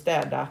landet och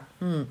städa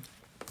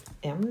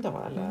en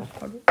dag eller?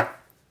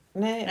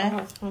 Nej.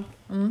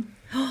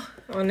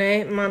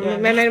 Nej,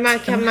 men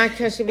man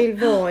kanske vill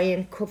vara i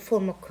en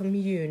form av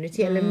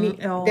community eller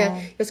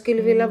jag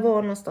skulle vilja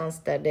vara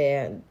någonstans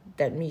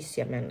där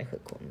mysiga människor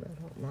kommer.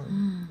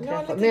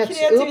 Lite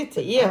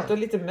kreativitet och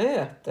lite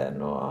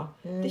möten och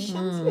det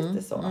känns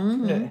lite så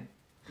nu.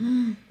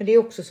 Men det är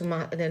också som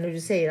när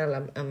du säger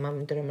alla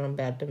man drömmer om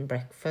bed and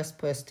breakfast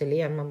på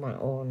Österlen, man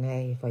bara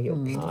nej vad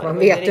jobbigt. Man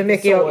vet hur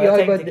mycket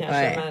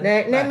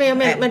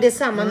men det är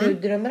samma nu,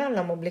 drömmer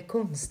alla om att bli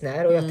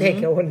konstnär och jag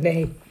tänker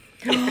nej.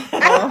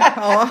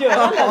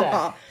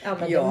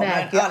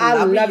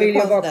 Alla vill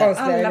ju vara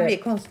konstnärer. Alla blir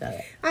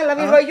konstnärer. Alla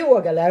vill vara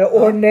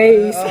yogalärare.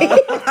 Nej.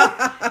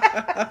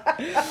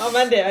 Ja,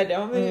 men det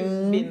har vi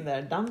ju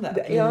binderdan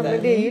där. Ja,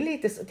 men det är ju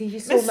lite så. Det är ju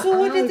så, men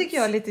så det tycker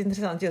jag är lite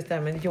intressant just det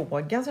här med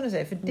yogan som du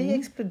säger. För det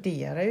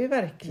exploderar ju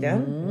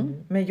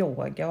verkligen med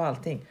yoga och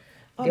allting.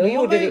 Ja, jag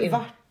har ju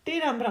varit i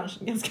den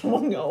branschen ganska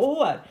många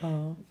år.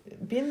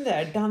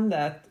 Binderdan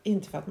that,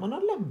 inte för att man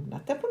har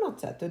lämnat det på något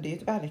sätt. Och det är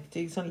ett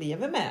verktyg som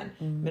lever med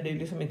en. Men det är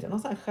liksom inte någon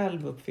sån här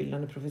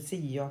självuppfyllande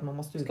profetia att man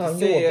måste ut och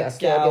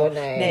söka.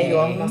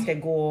 Man ska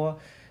gå...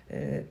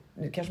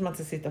 Nu kanske man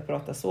inte sitta och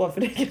prata så,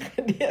 för det är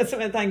kanske det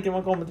som är tanken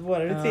man kommer till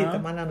våra retreat,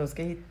 att man ändå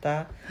ska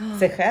hitta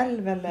sig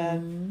själv eller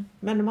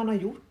men när man har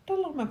gjort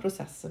alla de här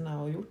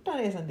processerna och gjort den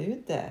resan, det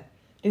är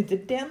inte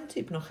den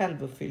typen av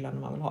självuppfyllande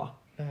man vill ha.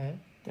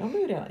 Det har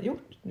man ju redan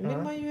gjort. Nu vill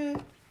man ju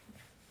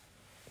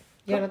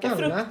plocka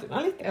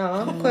frukterna lite.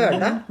 Ja,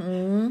 skörda.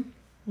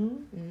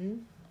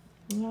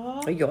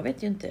 Ja. Och jag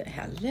vet ju inte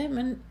heller,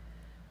 men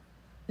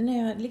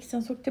när jag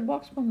liksom såg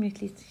tillbaka på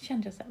mitt liv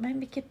kände jag så här, men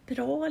vilket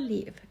bra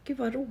liv. Gud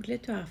vad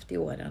roligt du har haft i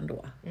åren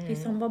då.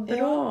 Liksom vad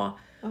bra.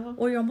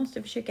 Och jag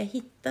måste försöka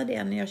hitta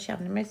det när jag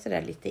känner mig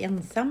sådär lite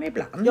ensam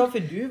ibland. Ja, för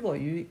du var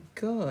ju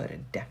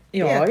görde.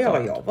 Ja,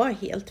 jag var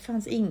helt,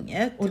 fanns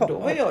inget. Och då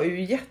var jag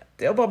ju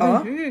jag bara,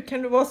 men hur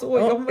kan du vara så?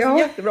 Jag var så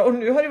jättebra. Och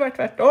nu har det varit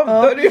tvärtom. Då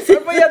har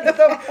du var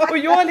jättebra. Och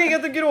jag har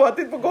legat och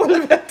gråtit på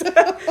golvet.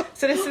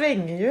 Så det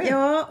svänger ju.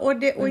 Ja,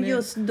 och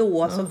just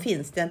då så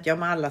finns det inte,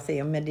 med alla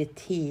säger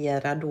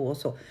meditera då och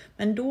så.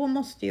 Men då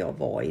måste jag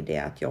vara i det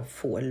att jag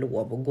får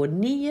lov att gå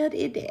ner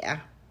i det.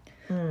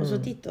 Och så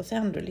tittar jag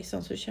ändå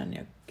liksom, så känner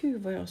jag,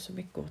 gud vad jag är så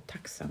mycket och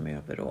tacksam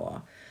över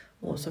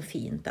och så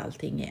fint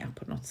allting är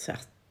på något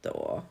sätt.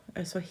 Och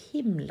jag är så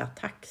himla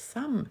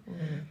tacksam.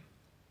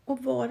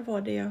 Och var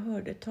var det jag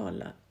hörde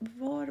tala?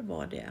 Var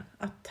var det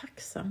att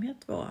tacksamhet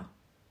var?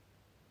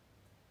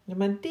 Ja,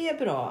 men det är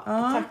bra.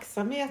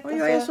 Tacksamhet. Och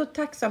jag är så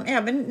tacksam.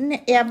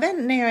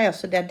 Även när jag är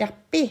så där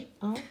deppig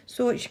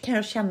så kan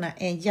jag känna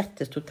en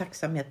jättestor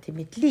tacksamhet till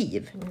mitt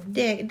liv.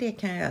 Det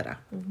kan jag göra.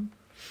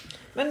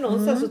 Men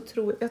någonstans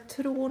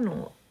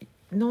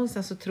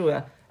så tror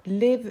jag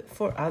live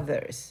for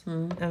others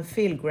and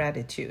feel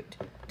gratitude.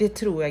 Det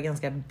tror jag är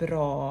ganska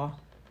bra,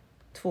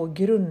 2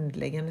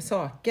 grundläggande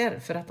saker.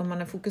 För att om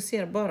man är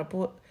fokuserad bara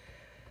på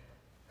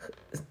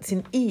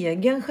sin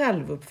egen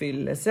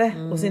självuppfyllelse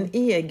och sin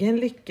egen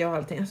lycka och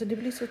allting, alltså det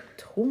blir så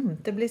tomt,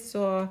 det blir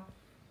så...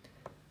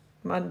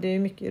 Det är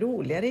mycket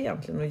roligare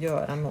egentligen att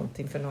göra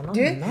någonting för någon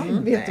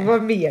annan. Vet du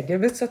vad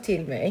mediumet sa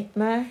till mig?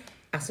 Nej.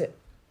 Alltså,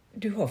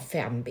 du har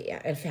 5 ben,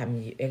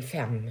 eller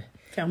 5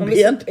 5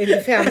 ben.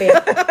 Inte 5 ben.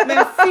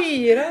 Men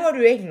 4 har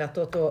du ägnat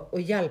åt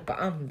att hjälpa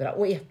andra.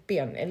 Och 1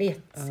 ben, eller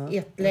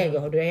ett läge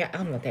har du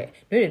använt det.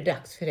 Nu är det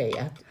dags för dig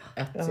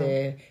att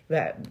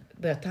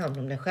börja ta hand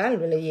om dig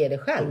själv eller ge dig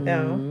själv.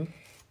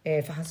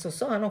 För så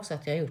sa han också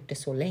att jag har gjort det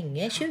så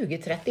länge.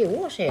 20-30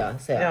 år sedan.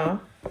 Ja.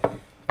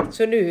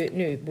 Så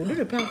nu borde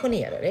du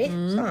pensionera dig,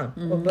 sa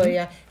han. Och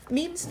börja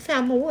minst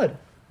 5 år.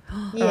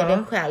 Ge dig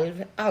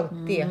själv allt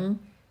det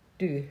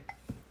du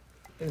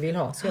vill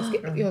ha. Så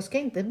jag ska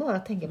inte bara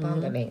tänka på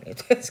andra längre.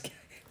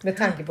 Med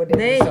tanke på det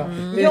du sa.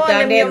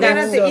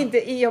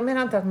 Jag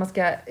menar inte att man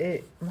ska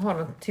ha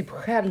någon typ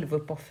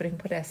självuppoffring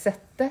på det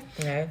sättet.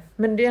 Nej.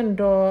 Men det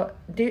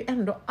är ju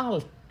ändå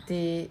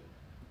alltid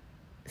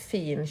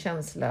fin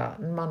känsla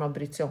när man har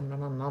brytt sig om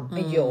någon annan.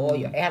 Men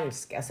jag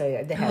älskar så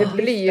det här.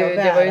 Det blir ju,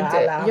 det var ju inte,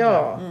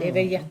 det är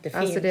väl jättefint.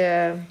 Alltså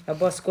jag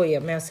bara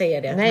skojar, men jag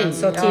säger det. Nej, han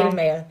sa till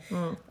mig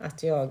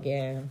att jag...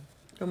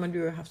 Ja, men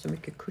du har haft så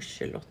mycket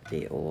kurser,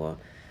 Lottie, och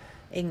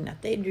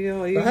ägnat dig. Du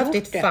har ju haft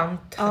ett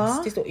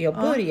fantastiskt år. Jag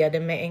började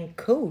med en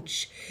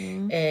coach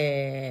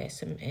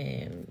som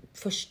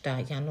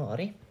 1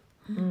 januari.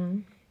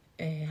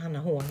 Hanna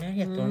Horner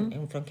heter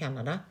hon från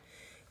Kanada.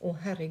 Och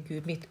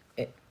herregud,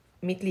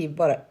 mitt liv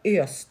bara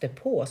öste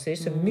på. Så det är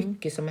så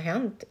mycket som har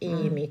hänt i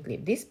mitt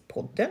liv. Det är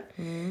podden.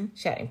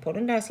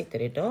 Käringpodden där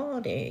sitter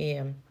idag. Det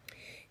är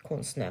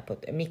konstnär på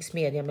Mix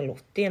Media med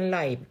Lottie. En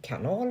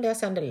live-kanal där jag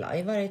sänder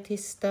live varje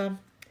tisdag.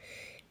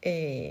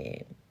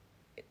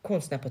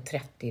 Konstnär på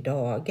 30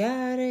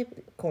 dagar.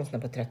 Konstnär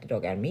på 30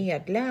 dagar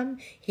medlem.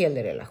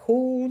 Hela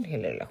relation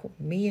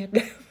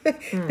medlem.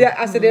 Det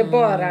har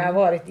bara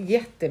varit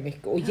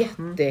jättemycket och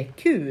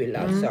jättekul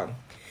alltså.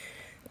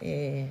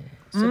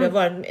 Så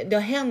det har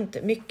hänt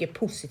mycket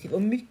positivt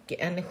och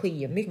mycket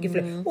energi och mycket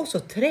flöde. Och så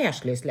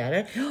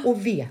träslöjdslärare.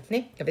 Och vet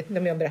ni, jag vet inte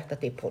om jag har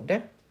berättat det i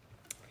podden.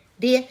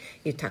 Det är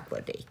ju tack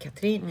vare dig,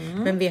 Katrin.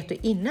 Men vet du,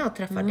 innan jag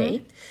träffade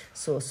dig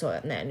så sa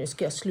jag, nej, nu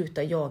ska jag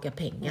sluta jaga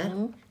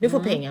pengar. Nu får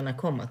pengarna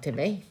komma till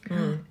mig.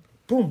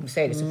 Boom,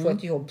 säger det, så får jag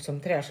ett jobb som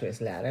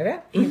träslöjdslärare.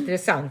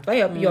 Intressant, va?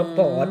 Jag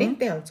bad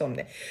inte ens om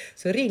det.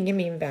 Så ringer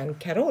min vän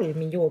Carol,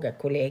 min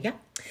yogakollega.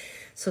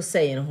 Så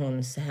säger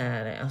hon så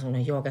här, alltså hon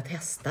har jagat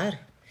hästar.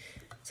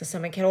 Så sa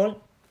men Carol,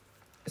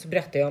 så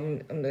berättade jag om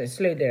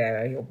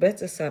slöjdlärarjobbet.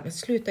 Så sa men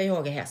sluta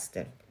jaga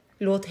hästen.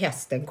 Låt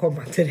hästen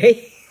komma till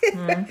dig.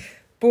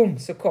 Boom,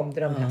 så kom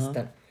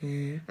drömhästen.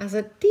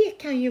 Alltså det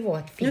kan ju vara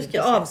ett fint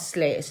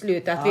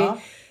avslut. Att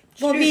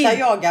sluta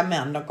jaga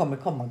män, de kommer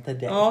komma till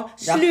dig. Ja,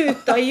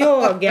 sluta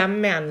jaga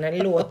männen,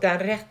 låt den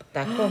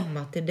rätta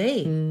komma till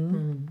dig.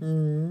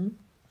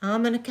 Ja,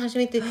 men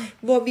kanske inte,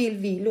 vad vill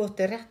vi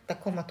låta rätta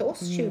komma till oss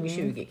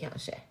 2020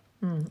 kanske?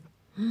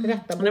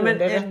 Rätta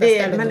boende, rätta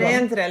stället. Men det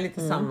är inte det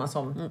lite samma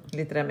som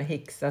lite det med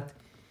Hicks, att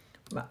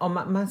om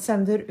man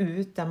sänder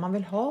ut där man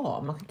vill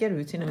ha, man skickar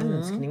ut sina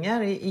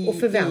önskningar och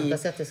förväntar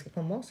sig att det ska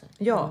komma också.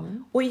 Ja,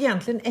 och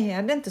egentligen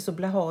är det inte så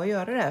blaha att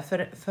göra det,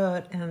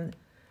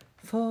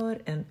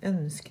 för en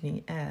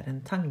önskning är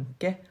en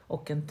tanke,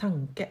 och en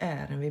tanke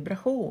är en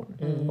vibration.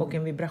 Och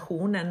en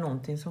vibration är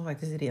någonting som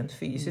faktiskt rent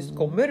fysiskt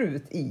kommer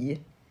ut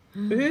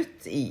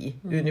i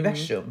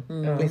universum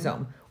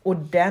liksom. Och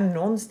den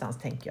någonstans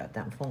tänker jag att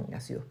den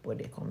fångas ju upp, och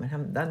det kommer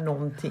hända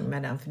någonting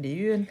med den, för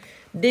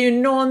det är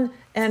ju någon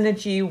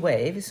energy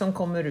wave som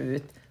kommer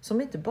ut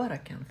som inte bara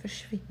kan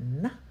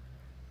försvinna.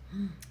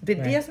 Det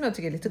är det som jag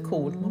tycker är lite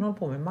coolt. Man håller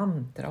på med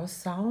mantra och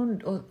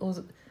sound och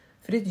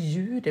för det är ett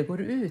ljud, det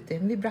går ut, det är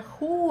en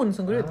vibration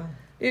som går ut.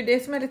 Det är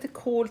det som är lite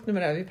coolt nu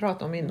med det vi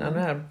pratade om innan,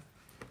 här.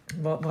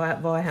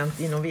 Vad har hänt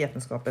inom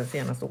vetenskapen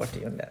senaste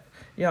årtiondet?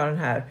 Gör den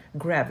här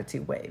gravity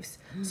waves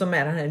som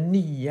är den här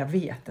nya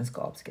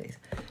vetenskapsgrejen.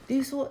 Det är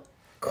ju så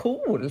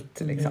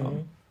coolt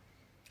liksom.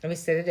 Ja,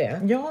 visst är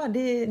det? Ja,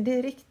 det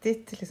är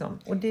riktigt liksom.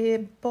 Och det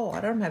är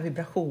bara de här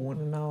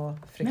vibrationerna och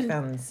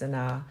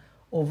frekvenserna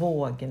och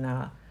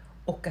vågorna,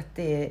 och att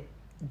det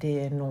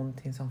är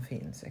någonting som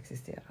finns och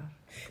existerar.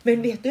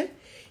 Men vet du,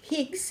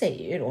 Higgs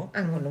säger ju då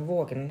angående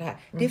vågorna det här.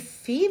 Det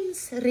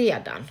finns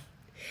redan.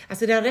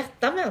 Alltså den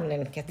rätta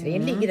mannen,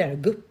 Katrin, ligger där och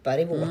guppar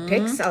i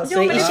vortex,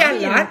 alltså i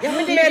källaren. Ja,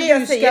 men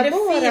du ska det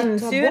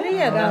finns ju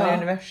redan i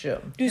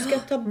universum. Du ska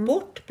ta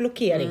bort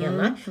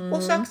blockeringarna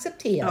och så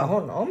acceptera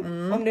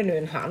honom, om det nu är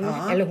en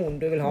han eller hon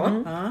du vill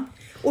ha.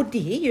 Och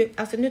det är ju,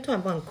 alltså nu tar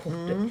jag bara en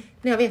kort.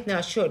 När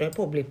jag körde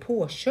på att bli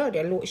påkörd,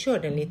 jag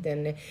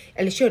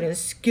körde en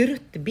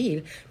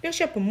skruttbil. När jag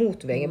kör på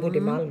motorvägen både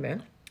i Malmö,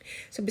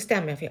 så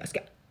bestämmer jag för att jag ska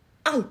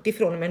alltid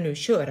från och med nu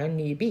köra en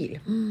ny bil.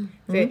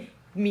 För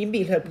min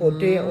bil höll på att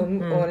dö och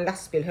en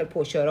lastbil höll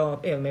på att köra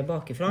över mig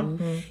bakifrån.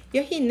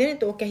 Jag hinner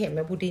inte åka hem,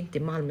 jag bodde inte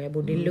i Malmö, jag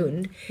bodde i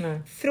Lund.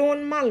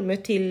 Från Malmö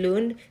till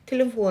Lund,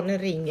 telefonen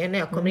ringer när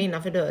jag kommer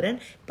innanför dörren.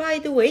 By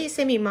the way,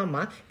 säger min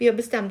mamma, vi har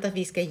bestämt att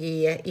vi ska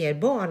ge er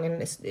barn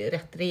en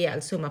rätt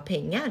rejäl summa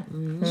pengar.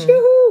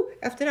 Tjoho!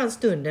 efter den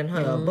stunden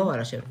har jag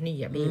bara köpt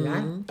nya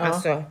bilar.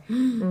 Alltså,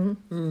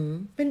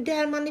 men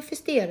där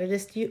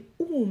manifesterades det ju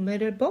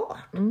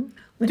omedelbart.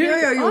 Men det har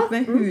jag gjort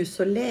med hus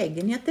och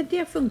lägenheter.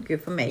 Det funkar ju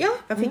för mig. Ja.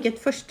 Jag fick ett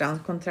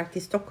förstahandskontrakt i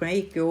Stockholm. Jag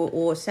gick ju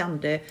och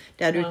sände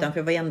där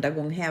utanför varenda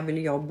gång. Här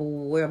vill jag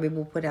bo och jag vill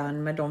bo på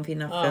den med de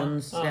fina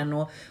fönstren.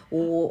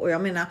 Och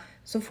jag menar,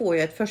 så får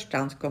jag ett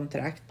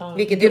förstahandskontrakt.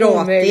 Vilket är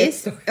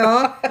gratis.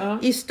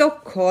 I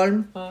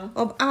Stockholm.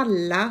 Av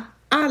alla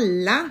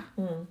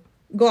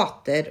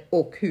gator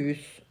och hus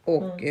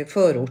och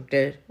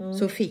förorter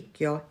så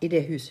fick jag i det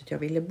huset jag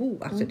ville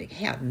bo. Alltså det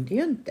hände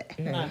ju inte.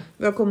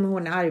 Jag kommer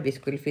ihåg när Arvid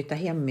skulle flytta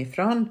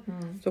hemifrån.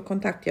 Så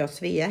kontaktade jag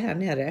Svea här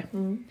nere.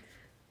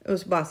 Och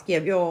så bara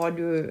skrev,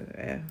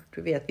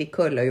 du vet vi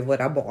kullar ju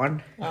våra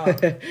barn.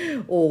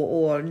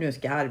 och nu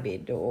ska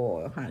Arvid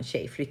och hans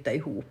tjej flytta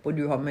ihop och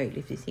du har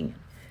möjligtvis ingen.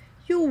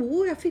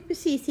 Jo, jag fick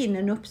precis in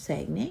en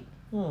uppsägning.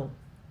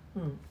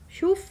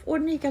 Tjoff, och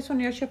likaså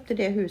när jag köpte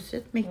det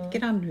huset, mitt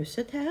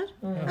grannhuset här.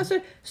 Alltså,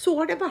 så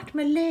har det varit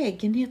med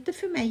lägenheter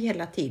för mig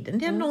hela tiden.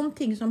 Det är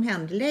någonting som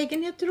händer.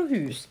 Lägenheter och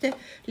hus, det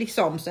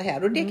liksom så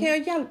här. Och det kan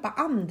jag hjälpa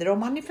andra att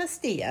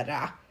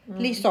manifestera.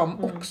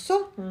 Liksom också.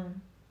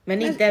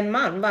 Men inte en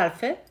man,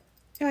 varför?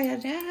 Jag är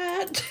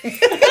rädd.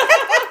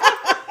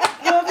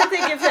 Ja, jag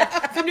tänker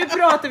för nu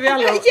pratar vi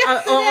alla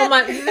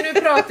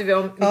nu pratar vi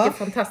om vilket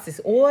fantastiskt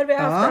år vi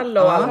har haft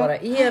alla och alla våra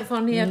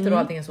erfarenheter och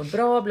allting är så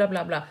bra, bla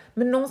bla bla.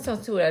 Men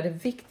någonstans tror jag det är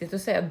viktigt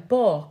att säga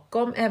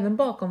att även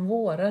bakom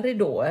våra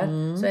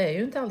ridåer så är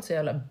ju inte allt så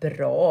jävla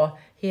bra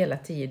hela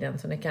tiden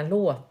som det kan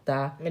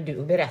låta. Men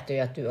du berättar ju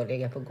att du har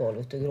legat på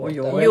golvet och gråtit.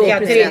 Jo,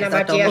 Katarina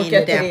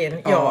Martin.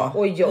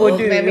 Och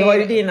du har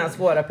ju dina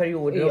svåra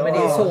perioder med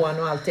din son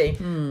och allting.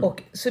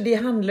 Och så det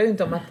handlar ju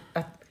inte om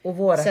att och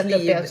vårat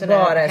liv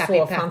bara är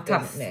så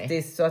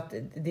fantastiskt så att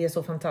det är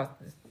så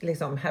fantastiskt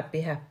liksom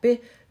happy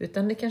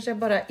utan det kanske är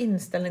bara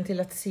inställning till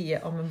att se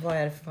vad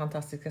är det för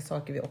fantastiska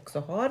saker vi också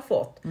har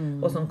fått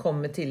och som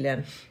kommer till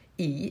en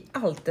i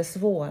allt det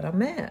svåra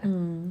med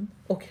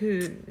och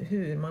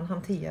hur man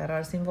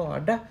hanterar sin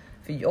vardag.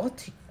 För jag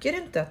tycker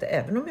inte att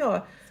även om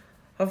jag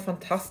har ett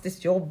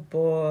fantastiskt jobb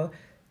och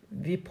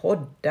vi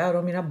poddar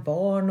och mina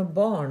barn och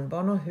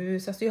barnbarn och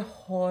hus. Alltså jag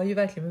har ju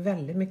verkligen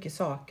väldigt mycket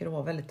saker att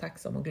vara väldigt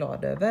tacksam och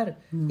glad över.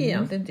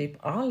 Egentligen typ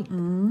allt.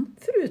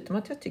 Förutom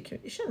att jag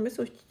känner mig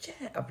så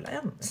jävla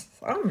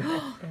ensam.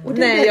 Och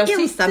när jag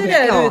sitter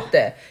där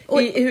ute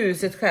i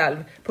huset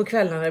själv på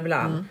kvällarna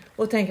ibland.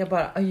 Och tänker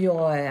bara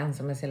jag är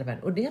ensam i hela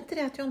världen. Och det är inte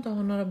det att jag inte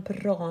har några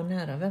bra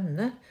nära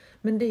vänner.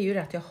 Men det är ju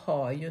det att jag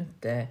har ju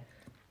inte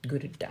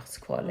Gurdas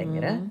kvar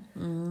längre.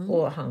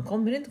 Och han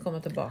kommer inte komma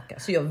tillbaka.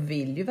 Så jag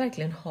vill ju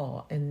verkligen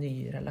ha en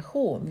ny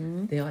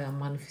relation. Det har jag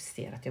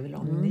manifesterat. Jag vill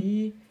ha en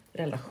ny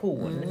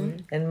relation.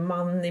 En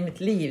man i mitt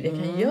liv.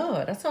 Jag kan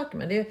göra saker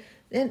med. Det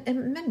är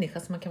en människa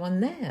som man kan vara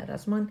nära.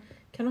 Som man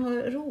kan ha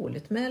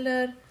roligt med.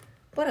 Eller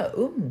bara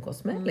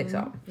umgås med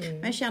liksom.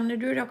 Men känner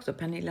du det också,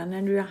 Pernilla,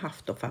 när du har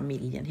haft då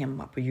familjen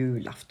hemma på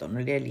julafton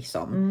och det är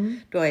liksom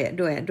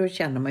då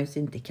känner man ju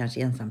sig inte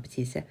kanske ensam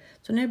precis.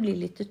 Så när det blir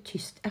lite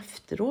tyst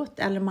efteråt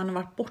eller man har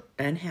varit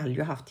borta en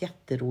helg och haft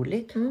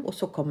jätteroligt och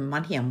så kommer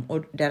man hem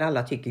och där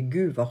alla tycker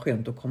gud vad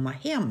skönt att komma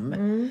hem.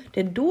 Det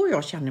är då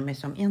jag känner mig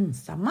som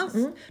ensammast.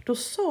 Då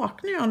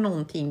saknar jag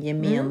någonting,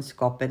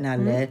 gemenskapen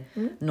eller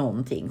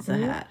någonting så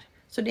här.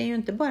 Så det är ju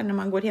inte bara när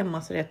man går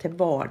hemma så där till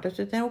vardags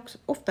utan också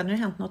ofta när det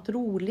hänt något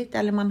roligt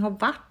eller man har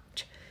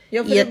varit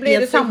för det blir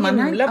det så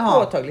himla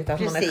påtagligt att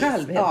man är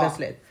själv helt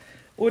plötsligt.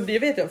 Och det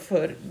vet jag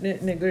för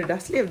när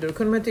Gurdas levde då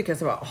kunde man tycka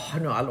så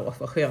nu hallå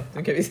vad skönt,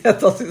 nu kan vi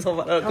sätta oss i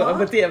sommaren och kolla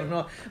på tvn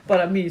och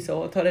bara mysa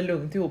och ta det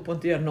lugnt ihop och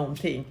inte göra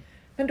någonting.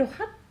 Men då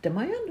hade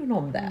man ju ändå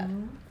någon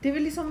där. Det är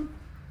väl liksom,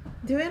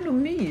 det var ändå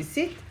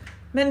mysigt.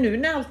 Men nu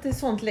när allt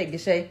sånt lägger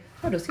sig,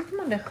 då sitter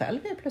man där själv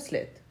helt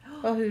plötsligt.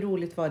 Hur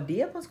roligt var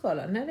det på en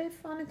skala? Nej, det är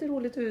fan inte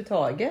roligt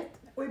överhuvudtaget.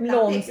 Och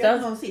ibland vet jag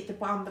att någon sitter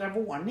på andra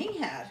våning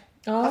här.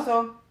 Ja.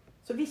 Alltså,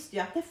 så visste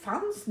jag att det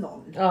fanns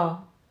någon.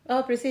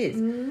 Ja precis.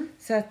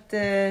 Så att,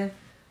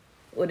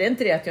 och det är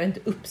inte det att jag inte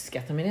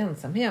uppskattar min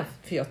ensamhet.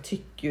 För jag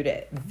tycker ju det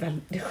är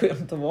väldigt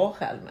skönt att vara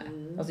själv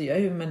med. Alltså jag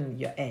är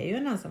ju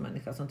en ensam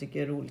människa som tycker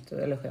det är roligt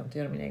eller skönt att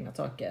göra mina egna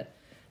saker.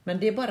 Men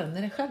det är bara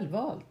när det är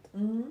självvalt.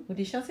 Och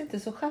det känns inte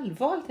så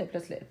självvalt helt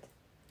plötsligt.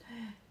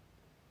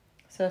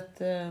 Så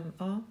att,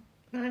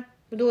 Nej,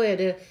 då är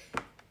det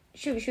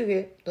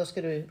 2020, då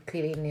ska du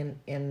kliva in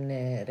i en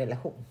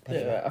relation.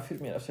 Det har jag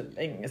filmerat för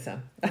länge sedan.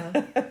 Ja.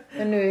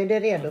 Men nu är det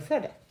redo för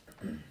det.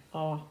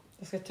 Ja,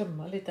 jag ska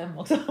tömma lite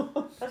hemma också.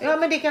 Ja,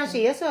 men det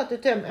kanske är så att du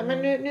tömmer.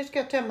 Men nu ska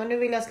jag tömma, nu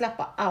vill jag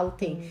släppa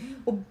allting.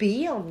 Och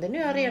be om det, nu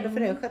är jag redo för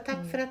det.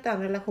 Tack för att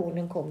den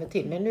relationen kommer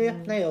till mig. Nu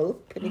öppnar jag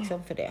upp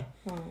liksom för det.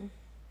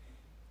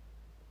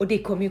 Och det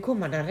kommer ju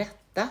komma den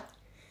rätta.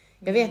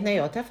 Jag vet när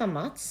jag träffar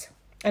Mats.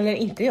 Eller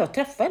inte, jag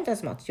träffade inte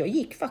ens Mats. Jag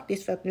gick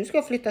faktiskt för att nu ska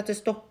jag flytta till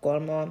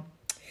Stockholm och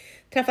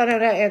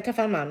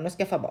träffa en man och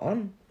skaffa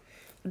barn.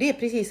 Och det är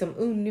precis som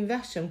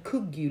universum,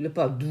 kugghjulet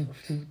bara.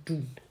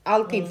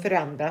 Allting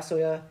förändras och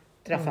jag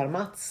träffar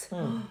Mats.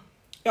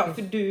 Ja,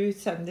 för du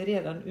sänder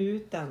redan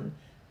ut den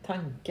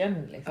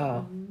tanken. Liksom.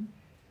 Ja.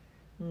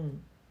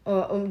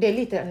 Och det är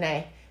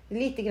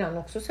lite grann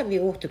också så vi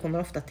återkommer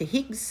ofta till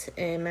Higgs.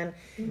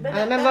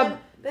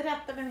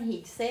 Berätta vem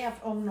Higgs är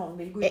om någon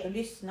vill gå ut och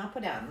lyssna på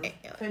den.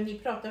 För ni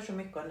pratar så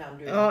mycket om den.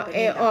 Du och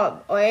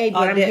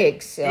Abraham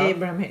Higgs. Ja.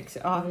 Abraham Higgs, du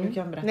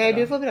kan berätta. Nej,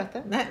 du får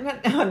berätta.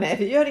 Nej,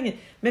 det gör inget.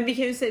 Men vi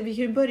kan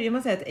ju börja med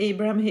att säga att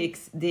Abraham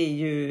Higgs, det är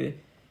ju...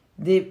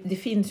 Det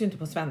finns ju inte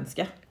på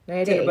svenska.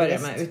 Nej, till att börja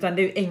med. Utan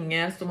det är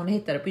engelskt och man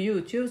hittar det på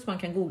YouTube så man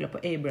kan googla på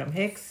Abraham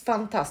Higgs.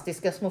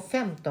 Fantastiska små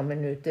 15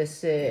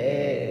 minuters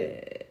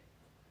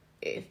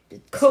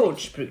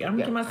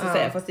coachprogram kan man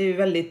säga. Fast det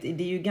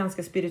är ju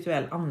ganska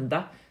spirituell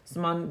anda. Så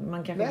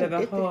man kanske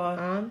behöver ha...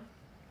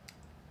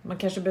 Man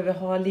kanske behöver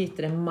ha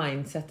lite det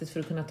mindsetet för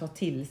att kunna ta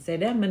till sig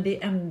det. Men det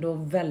är ändå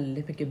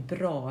väldigt mycket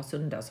bra,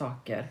 sunda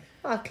saker.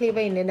 Ja,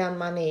 kliva in i den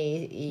man är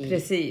i.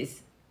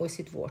 Precis. Och i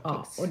sitt vortex.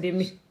 Ja, och det är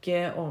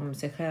mycket om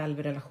sig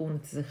själv, relationer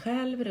till sig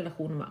själv,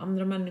 relationer med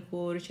andra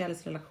människor,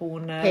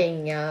 kärleksrelationer.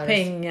 Pengar,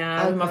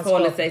 hur man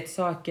förhåller sig till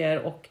saker.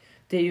 Och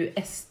det är ju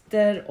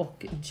Esther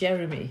och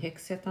Jeremy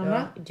Hicks heter han,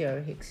 va?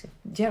 Jerry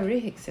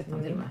Hicks heter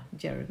han till och med.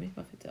 Jeremy,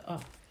 varför inte? Ja.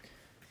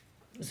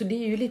 Så det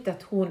är ju lite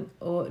att hon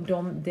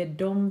och det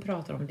de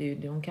pratar om,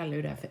 de kallar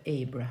ju det här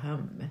för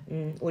Abraham.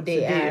 Och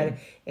det är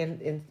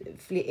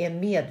en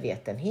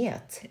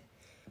medvetenhet.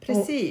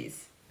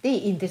 Precis. Det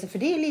är intressant, för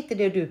det är lite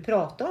det du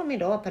pratar om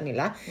idag,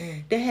 Pernilla.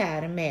 Det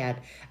här med,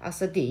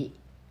 alltså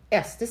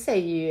Esther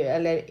säger ju,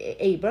 eller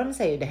Abraham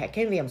säger ju, det här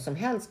kan ju vem som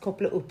helst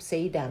koppla upp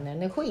sig i den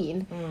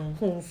energin.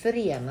 Hon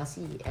förenas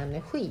i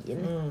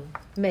energin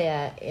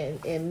med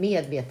en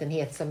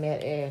medvetenhet som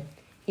är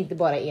inte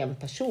bara en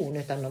person,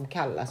 utan de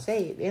kallar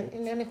sig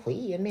en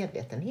energi, en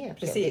medvetenhet.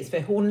 Precis, för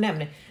hon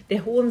nämner, det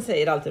hon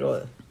säger alltid då,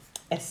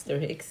 Esther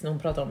Hicks, när hon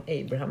pratar om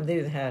Abraham, det är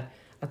ju det här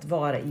att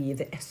vara i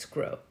the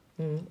escrow.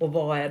 Och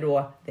vad är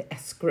då the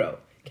escrow?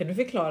 Kan du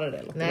förklara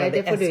det? Nej,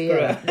 det får du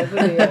göra.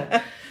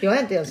 Jag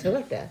har inte ens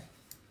hört det.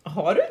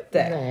 Har du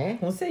inte? Nej.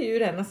 Hon säger ju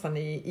det nästan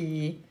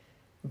i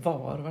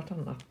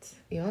vartannat.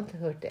 Jag har inte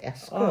hört det.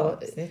 Escrow.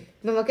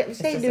 Men vad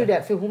säger du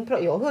där?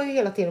 För jag hör ju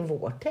hela tiden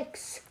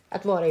vortex.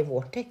 Att vara i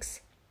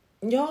vortex.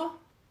 Ja,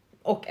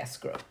 och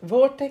escrow.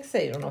 Vortex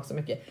säger hon också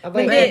mycket. Ja,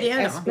 men det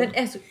är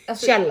alltså,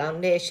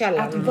 källan, det är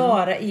källan. Att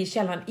vara i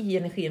källan, i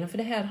energierna. För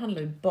det här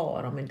handlar ju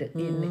bara om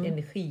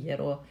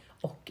energier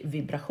och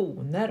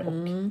vibrationer och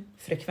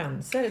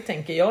frekvenser,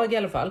 tänker jag i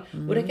alla fall.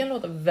 Och det kan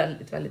låta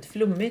väldigt, väldigt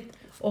flummigt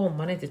om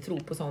man inte tror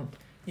på sånt.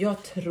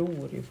 Jag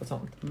tror ju på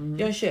sånt.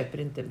 Jag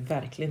köper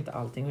verkligen inte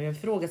allting. Och jag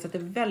ifrågasätter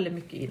väldigt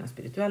mycket i den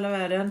spirituella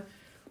världen.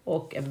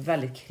 Och är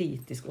väldigt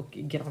kritisk och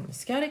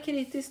granskar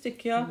kritiskt,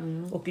 tycker jag.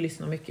 Och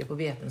lyssnar mycket på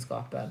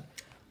vetenskapen.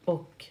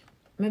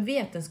 Men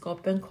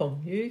vetenskapen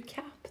kom ju i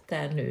kapp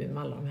där nu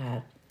med alla de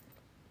här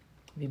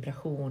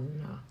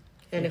vibrationerna.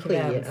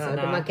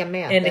 Energier, man kan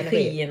mäta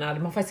energierna.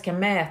 Man faktiskt kan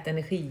mäta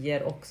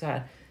energier och så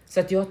här. Så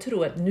att jag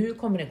tror att nu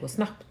kommer det gå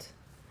snabbt.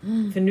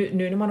 För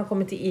nu när man har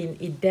kommit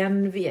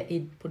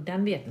in på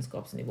den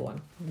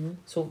vetenskapsnivån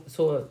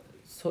så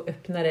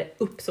öppnar det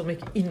upp så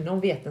mycket inom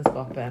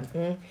vetenskapen.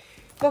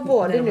 Vad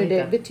var det nu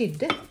det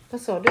betydde?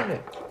 Vad sa du nu?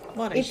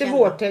 Inte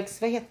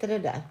vortex, vad heter det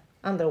där?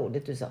 Andra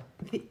ordet du sa.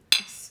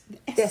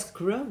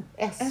 Escrow.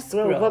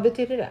 Escrow, vad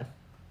betyder det?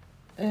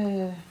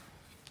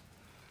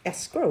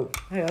 Escrow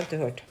har jag inte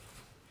hört.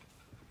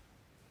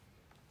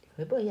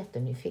 Jag är bara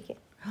jättenyfiken.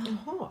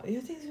 Jaha,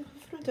 jag tänkte,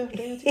 varför har inte hört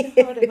det? Jag tycker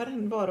jag hörde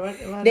varenda.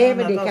 Nej, men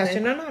det är kanske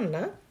någon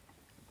annan.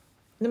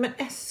 Nej, men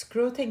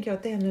escrow tänker jag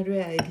att det är när du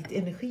är i ditt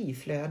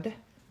energiflöde.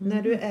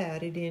 När du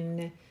är i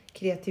din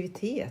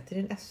kreativitet, i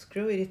din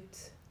escrow, i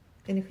ditt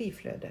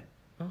energiflöde.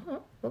 Aha,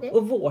 okay.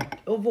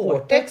 Och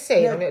vortex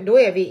säger hon, då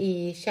är vi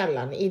i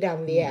källan, i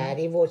den vi är,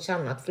 i vårt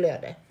annat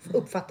flöde.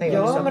 Uppfattar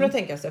jag det som. Men då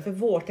tänker jag så här, för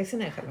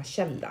vortexen är själva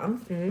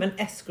källan. Men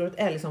escrow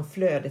är liksom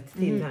flödet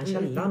till den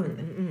källan.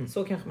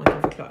 Så kanske man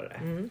kan förklara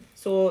det.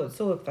 Så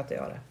uppfattar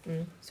jag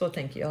det. Så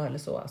tänker jag, eller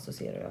så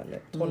associerar jag, eller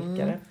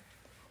tolkar det.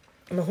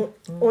 Men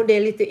och det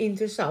är lite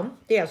intressant.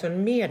 Det är alltså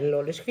en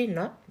medelålders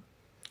kvinna.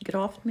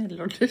 Gravt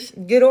medelålders.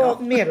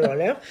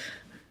 Medelålders.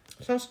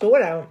 Som står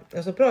där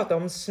och så pratar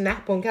om snap.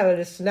 Hon kallar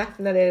det snap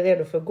när det är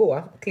redo för att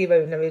gå. Kliva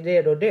ut när vi är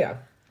redo att dö.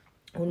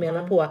 Hon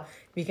menar på att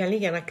vi kan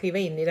lika gärna kliva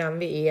in i den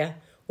vi är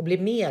och bli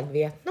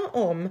medvetna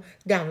om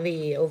den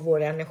vi är och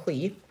vår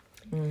energi.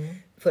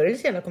 Förr eller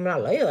senare kommer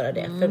alla göra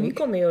det. För vi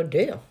kommer ju att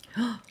dö.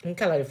 Hon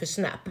kallar det för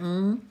snap.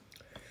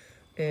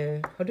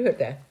 Har du hört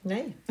det?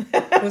 Nej.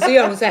 Och så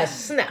gör hon så här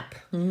snap.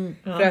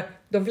 För att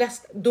de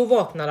flesta, då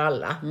vaknar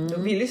alla.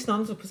 Vi lyssnar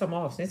inte på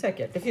samma avsnitt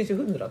säkert. Det finns ju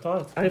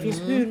hundratals. Ja, det finns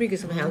hur mycket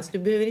som helst. Du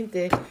behöver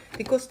inte,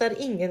 det kostar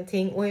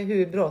ingenting och är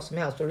hur bra som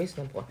helst att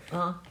lyssna på.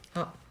 Ja.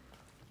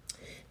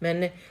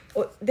 Men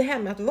och det här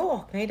med att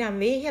vakna i den,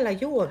 vi är hela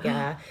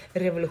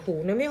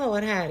yoga-revolutionen vi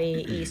har här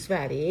i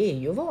Sverige är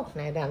ju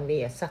vakna i den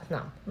vi är satt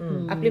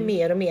namn. Att bli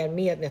mer och mer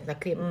medvetna.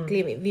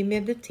 Vi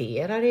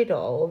mediterar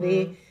idag och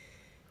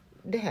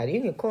det här är ju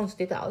inget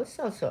konstigt alls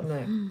alltså.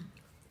 Nej.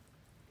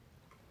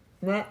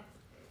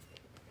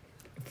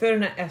 För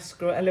den här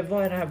escrow, eller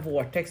vad är det här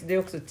vortex? Det är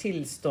också ett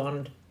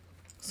tillstånd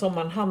som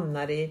man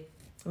hamnar i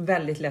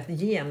väldigt lätt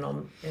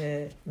genom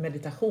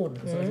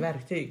meditationen som ett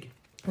verktyg.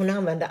 Hon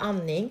använder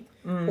andning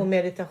och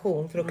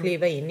meditation för att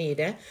kliva in i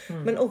det.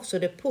 Men också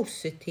det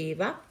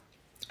positiva.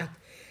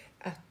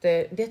 Att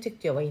det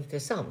tyckte jag var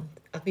intressant.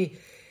 Att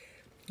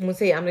man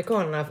säger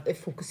amerikanerna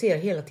fokuserar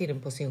hela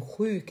tiden på sin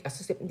sjuk.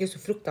 Alltså det är så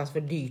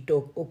fruktansvärt dyrt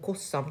och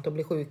kostsamt att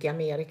bli sjuk i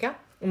Amerika.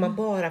 Och man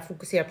bara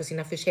fokuserar på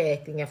sina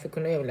försäkringar för att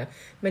kunna överleva.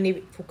 Men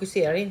ni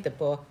fokuserar inte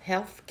på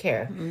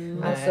healthcare.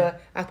 Alltså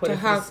att ta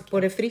hand på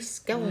det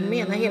friska. Och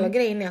menar hela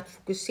grejen är att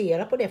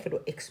fokusera på det, för då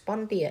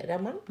expanderar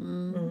man.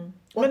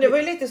 Men det var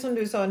ju lite som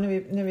du sa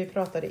när vi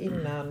pratade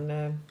innan.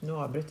 Nu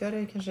avbryter jag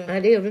dig kanske.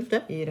 Nej, det gör du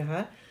inte. I det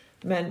här.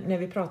 Men när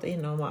vi pratade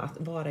innan om att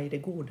vara i det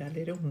goda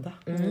eller det onda.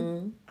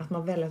 Att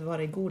man väljer att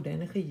vara i goda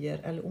energier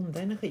eller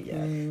onda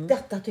energier.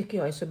 Detta tycker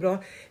jag är så bra.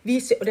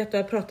 Och detta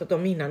har jag pratat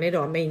om innan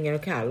idag med Inger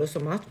och Carlos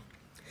om att.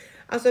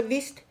 Alltså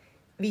visst,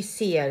 vi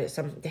ser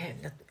som det här,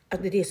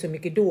 att det är så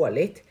mycket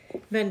dåligt.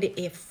 Men det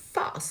är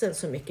fasen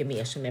så mycket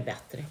mer som är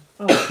bättre.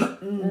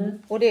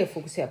 Och det är att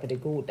fokusera på det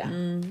goda.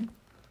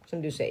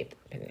 Som du säger,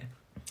 Pernilla.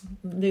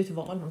 Det är ett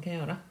val man kan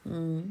göra.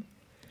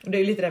 Och det är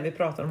ju lite det vi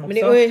pratar om också.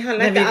 Men det handlar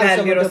när inte vi alls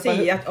väljer om att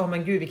se att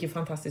men gud vilken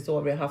fantastisk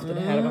år vi har haft och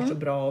det här har varit så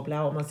bra och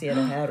bla, och man ser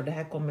det här och det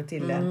här kommer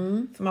till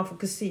en. För man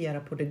fokuserar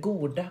på det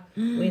goda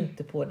och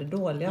inte på det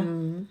dåliga.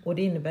 Och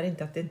det innebär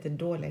inte att det inte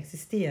dåliga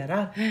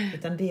existerar,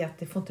 utan det är att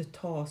det får inte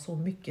ta så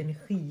mycket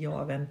energi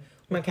av en.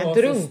 Man kan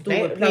inte drunkna.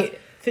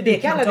 För det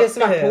kan ta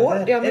svart över.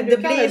 hål. Ja, men det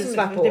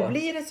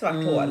blir ett svart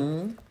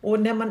hål. Och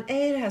när man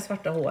är i det här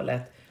svarta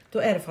hålet, då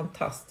är det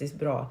fantastiskt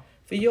bra.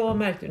 För jag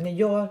märkte när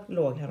jag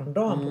låg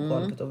häromdagen på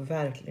golvet och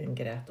verkligen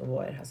grät och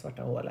var i det här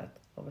svarta hålet.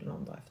 Det var väl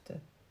någon dag efter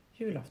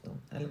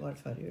julafton. Eller var det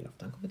före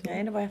julafton?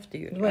 Nej, det var efter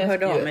jul. Jag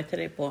hörde av mig till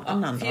dig på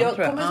annan dag, jag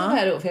kommer så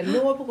här då, för jag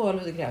låg på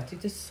golvet och grät.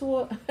 Tyckte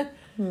så...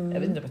 Jag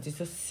vet inte om jag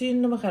tyckte så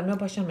synd om mig själv. Men jag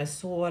bara kände mig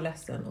så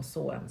ledsen och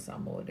så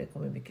ensam. Och det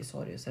kommer mycket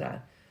sorg och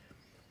sådär.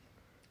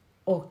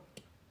 Och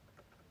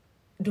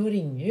då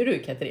ringer ju du,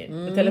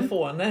 Katrin, på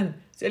telefonen.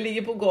 Så jag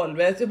ligger på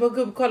golvet. Jag bara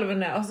går upp och kollar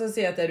när, och så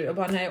ser jag att det är du. Jag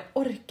bara, nej jag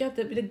orkar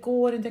inte. Det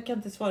går inte, jag kan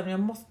inte svara. Jag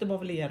måste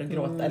bara le och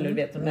gråta. Eller du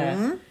vet,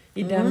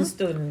 i den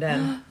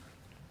stunden.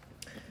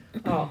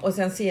 Ja, och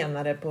sen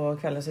senare på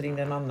kvällen så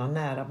ringde en annan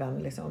nära vän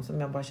liksom,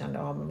 som jag bara kände,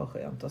 ja men vad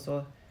skönt. Och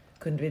så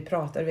kunde vi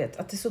prata, du vet,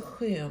 att det är så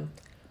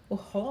skönt att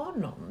ha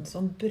någon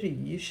som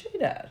bryr sig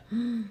där.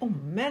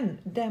 Men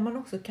där man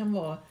också kan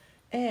vara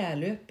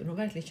ärlig och öppen och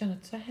verkligen känna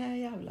att så här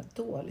jävla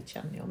dåligt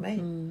känner jag mig.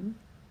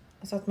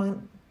 Alltså att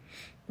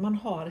man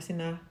har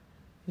sina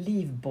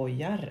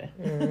livbojar.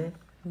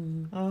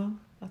 Ja,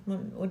 att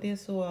och det är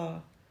så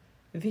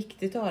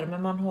viktigt att ha det,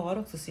 men man har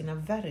också sina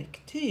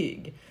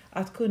verktyg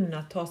att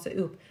kunna ta sig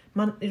upp.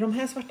 I de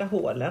här svarta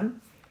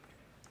hålen,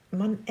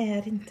 man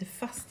är inte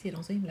fast i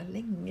dem så himla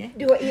länge.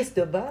 Du har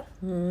isdubbar.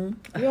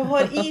 Jag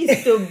har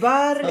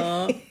isdubbar.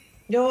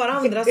 Jag har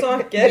andra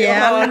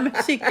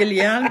saker.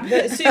 Cykelhjälm.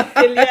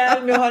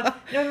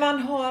 Man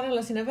har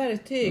alla sina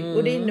verktyg.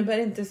 Och det innebär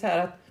inte så här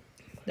att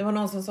det var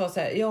någon som sa så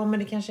här, ja men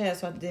det kanske är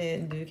så att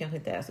du kanske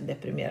inte är så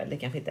deprimerad, det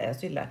kanske inte är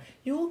så illa.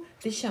 Jo,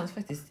 det känns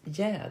faktiskt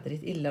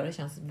jädrigt illa och det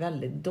känns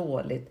väldigt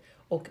dåligt.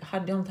 Och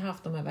hade jag inte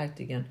haft de här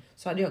verktygen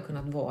så hade jag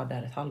kunnat vara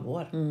där ett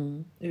halvår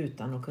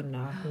utan att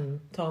kunna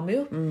ta mig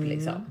upp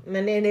liksom.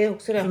 Men är det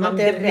också det att man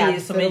inte är blir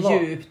rädd som för en att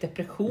vara... djup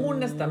depression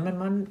nästan, men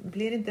man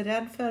blir inte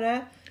rädd för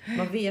det.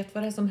 Man vet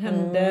vad det är som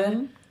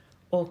händer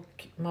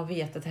och man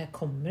vet att det här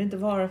kommer inte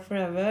vara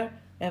forever,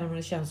 även om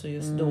det känns så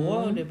just då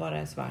och det bara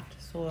är svart.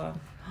 Så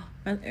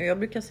men jag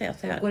brukar säga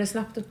så här. Går det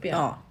snabbt upp igen?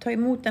 Ja, ta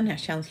emot den här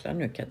känslan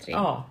nu, Katrin.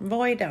 Ja.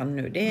 Vad är den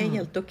nu? Det är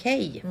helt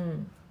okej.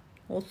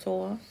 Och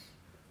så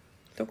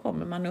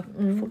kommer man upp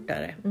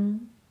fortare.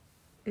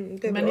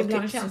 Men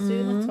ibland känns det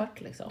ju något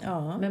svart liksom.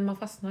 Ja. Men man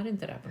fastnar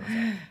inte där på något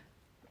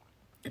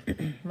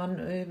sätt. Man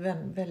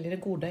väljer det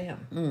goda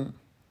igen.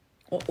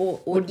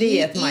 Och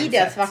det är ett mindset. I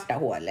det svarta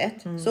hålet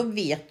så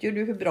vet ju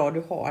du hur bra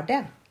du har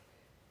det.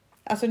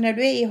 Alltså när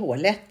du är i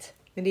hålet.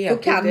 Men det då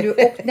kan du,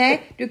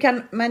 du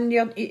kan, men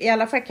i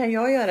alla fall kan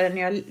jag göra det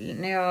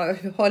när jag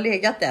har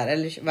legat där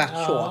eller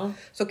varit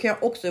så kan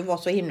jag också vara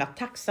så himla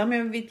tacksam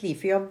över mitt liv,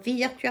 för jag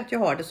vet ju att jag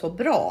har det så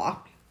bra.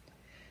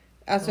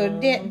 Alltså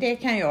det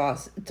kan jag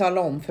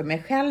tala om för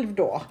mig själv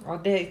då.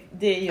 Ja,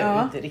 det gör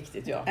jag inte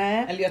riktigt jag.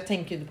 Eller jag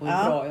tänker inte på hur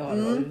bra jag har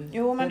det.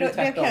 Jo, men det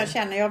kan jag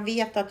känna. Jag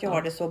vet att jag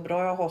har det så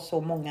bra. Jag har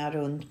så många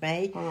runt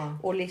mig.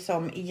 Och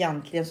liksom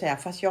egentligen säga,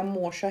 fast jag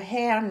mår så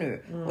här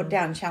nu. Och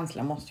den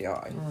känslan måste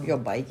jag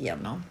jobba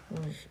igenom.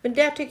 Men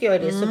där tycker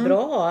jag det är så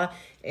bra.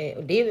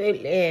 Och det är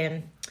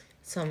väl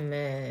som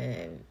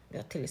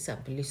jag till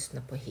exempel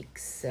lyssnar på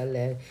Hicks.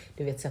 Eller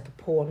du vet, sätta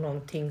på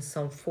någonting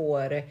som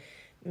får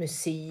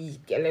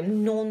musik eller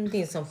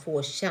någonting som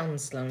får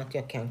känslan att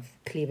jag kan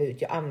kliva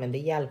ut. Jag använder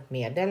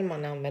hjälpmedel,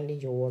 man använder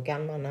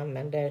yogan, man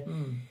använder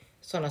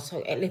sådana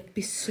saker, eller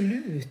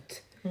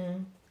beslut.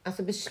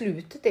 Alltså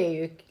beslutet är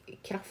ju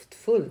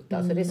kraftfullt,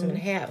 alltså det är som en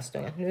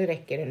hävstång att nu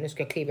räcker det, nu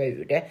ska jag kliva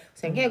ur det.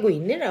 Sen kan jag gå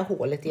in i det där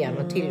hålet igen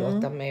och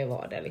tillåta mig att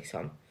vara där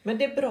liksom. Men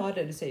det är bra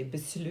det du säger,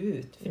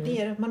 beslut. För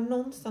det är att man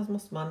någonstans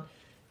måste man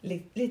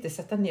lite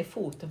sätta ner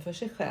foten för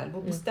sig själv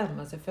och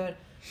bestämma sig för,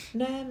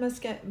 nej men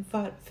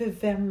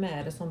för vem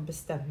är det som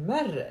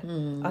bestämmer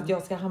att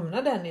jag ska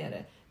hamna där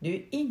nere? Det är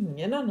ju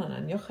ingen annan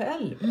än jag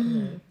själv.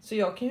 Så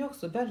jag kan ju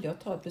också välja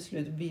att ta ett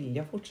beslut, vill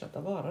jag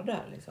fortsätta vara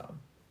där liksom?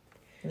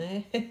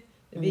 Nej,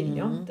 det vill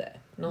jag inte.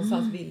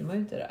 Någonstans vill man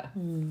ju inte det.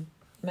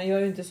 Men jag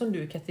är ju inte som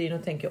du, Katrin,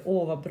 och tänker,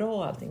 vad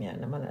bra allting är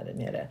när man är där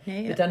nere.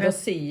 Nej, utan då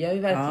ser jag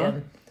ju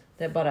verkligen,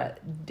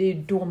 det är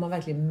då man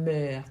verkligen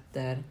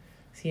möter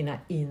sina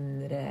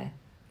inre,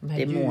 de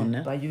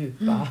här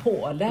djupa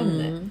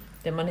hålen.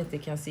 Där man inte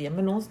kan se,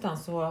 men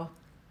någonstans så,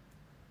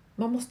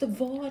 man måste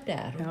vara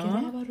där och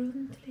gräva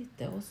runt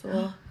lite och så.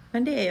 Ja.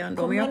 Men det är ju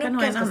ändå, men jag kan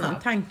ha en annan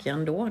tanke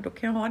ändå. Då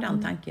kan jag ha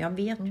den tanken. Jag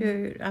vet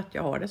ju att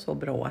jag har det så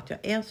bra, att jag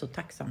är så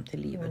tacksam till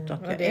livet och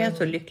att jag är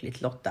så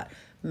lyckligt lottad.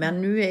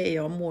 Men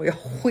nu mår jag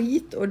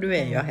skit och nu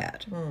är jag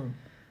här.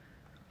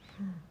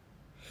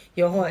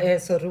 Jag har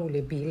en så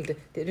rolig bild.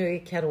 Det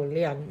är Carol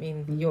igen,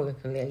 min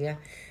yogakollega.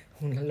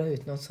 Hon la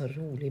ut någon så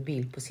rolig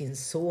bild på sin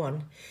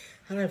son.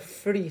 Han har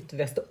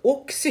flytväst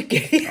och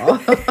cykel. Han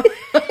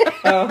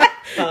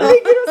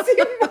ligger och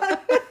simmar.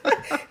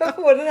 Jag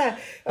får det där.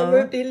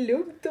 Men det är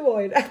lugnt att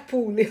vara i den här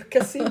poolen. Jag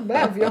kan simma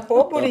här. För jag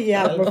har både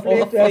hjälm och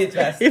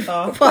flytväst.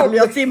 Ifall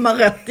jag simmar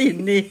rätt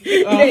in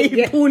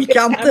i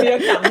poolkanten. Men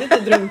jag kan inte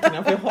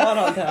drunkna för jag har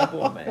allt det här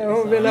på mig.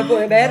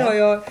 Där har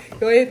jag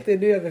är inte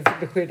en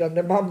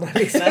överbeskyddande mamma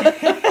liksom.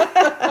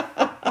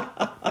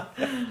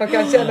 Jag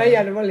kan känna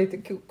igen, det var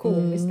lite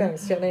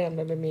komiskt, känna igen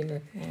mig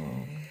med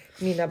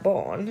mina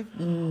barn.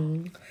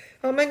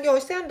 Ja, men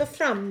jag ser ändå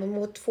fram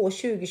emot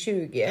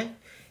 2020.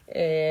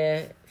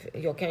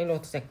 Jag kan ju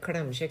låta sig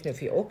klämkäck nu,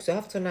 för jag har också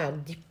haft sådana här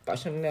dippar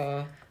som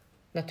jag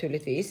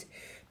naturligtvis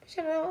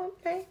känner,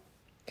 nej,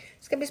 det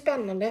ska bli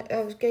spännande.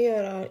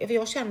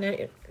 Jag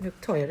känner, nu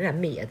tar jag det där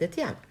medet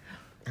igen.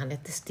 Han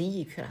heter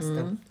Stig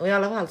förresten. Och i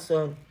alla fall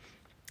så,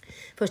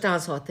 första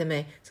han sa till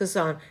mig, så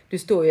sa han, du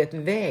står ju ett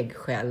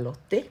vägskäl,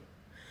 Lottie.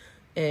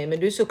 Men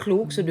du är så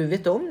klok så du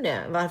vet om det.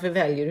 Varför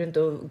väljer du inte?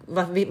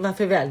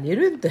 Varför väljer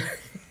du inte?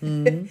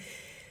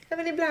 Ja,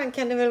 men ibland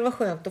kan det väl vara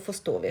skönt att få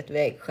stå vid ett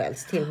vägskäl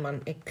till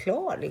man är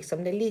klar.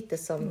 Liksom. Det är lite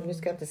som, nu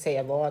ska jag inte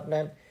säga vad,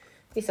 men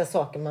vissa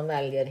saker man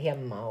väljer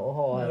hemma och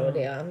har och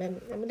det.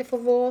 Men det får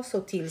vara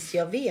så tills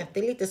jag vet. Det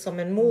är lite som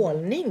en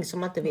målning som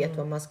man inte vet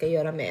vad man ska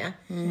göra med.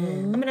 Ja,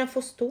 men den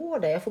får stå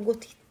där. Jag får gå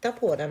och titta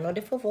på den och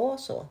det får vara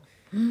så.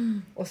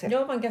 Och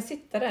sen, man kan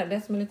sitta där. Det är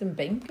som en liten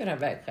bänk i det här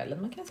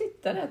vägskälet. Man kan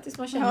sitta där tills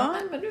man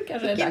känner men nu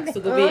kanske det är dags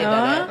att gå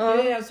vidare.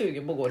 Nu är jag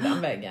sugen på att gå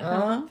den vägen.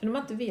 För när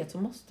man inte vet så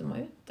måste man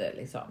ju inte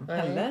liksom,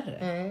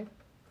 heller.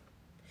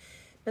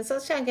 Men så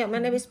känner jag,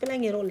 men det spelar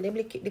ingen roll.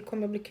 Det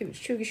kommer bli kul.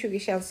 2020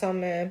 känns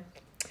som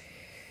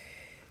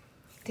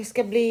det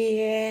ska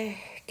bli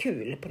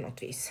kul på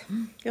något vis.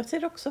 Jag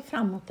ser också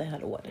fram emot det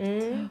här året.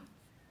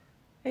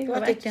 Det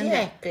var ett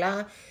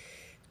jäkla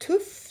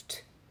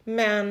tufft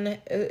men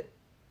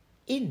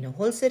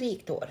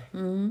innehållsrikt år.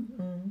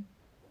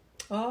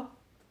 Ja,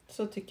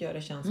 så tycker jag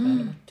det känns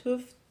väldigt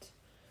tufft,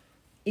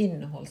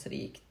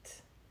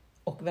 innehållsrikt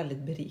och väldigt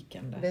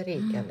berikande.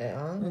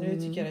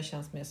 Nu tycker jag det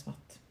känns mer som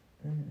att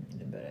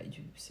nu börjar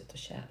ljuset och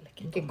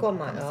kärleken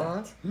komma.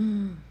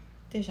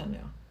 Det känner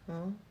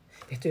jag.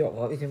 Vet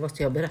du, det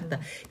måste jag berätta.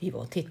 Vi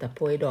var och tittade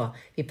på idag.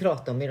 Vi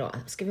pratade om idag.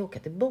 Ska vi åka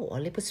till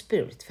Bali på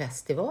Spirit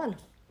Festival?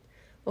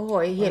 Och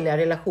ha i hela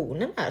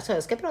relationen där. Så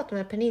jag ska prata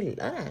med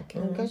Pernilla där.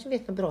 Hon kanske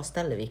vet något bra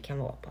ställe vi kan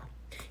vara på.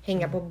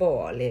 Hänga på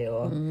Bali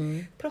och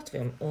pratar vi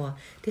om. Och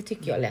det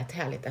tycker jag lät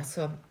härligt.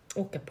 Alltså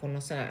åka på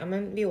någon sån här.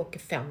 Men vi åker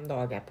 5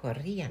 dagar på en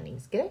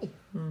reningsgrej.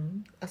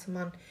 Alltså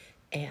man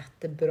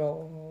äter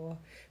bra.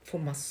 Får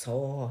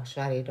massage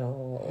varje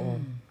dag.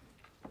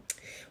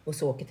 Och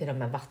så åker till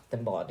de här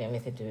vattenbaden. Jag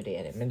vet inte hur det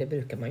är. Men det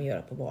brukar man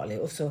göra på Bali.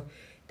 Och så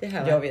det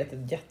här. Jag vet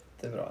ett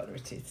jättebra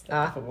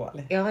retreat på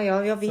Bali. Ja,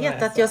 jag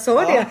vet att jag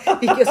sa det.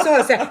 Jag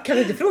sa så här, kan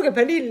du inte fråga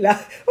Pernilla?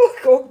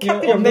 Och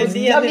Katrin,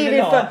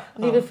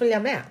 vi vill följa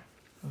med.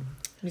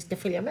 Vi ska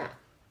följa med.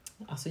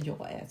 Alltså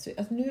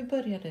nu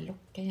börjar det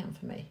locka igen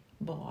för mig.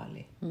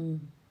 Bali.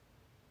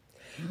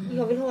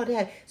 Jag vill ha det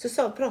här.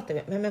 Så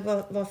pratade vi. Men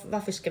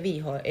varför ska vi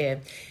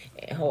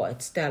ha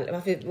ett ställe?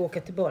 Varför vi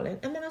åka till Bali?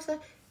 Ja, men alltså,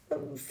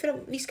 för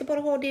vi ska bara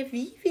ha det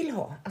vi vill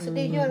ha. Alltså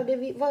det gör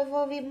det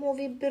vad vi mår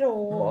vi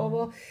bra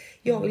av.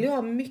 Jag vill ju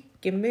ha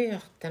mycket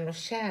möten och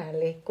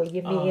kärlek och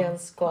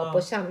gemenskap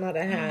och känna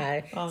det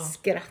här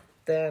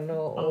skratten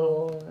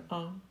och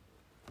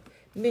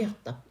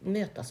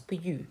mötas på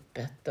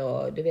djupet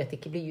och du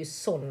vet, det blir ju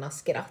såna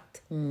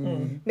skratt.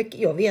 Men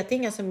jag vet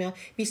inga som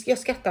jag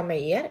skrattar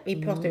med er.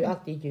 Vi pratar ju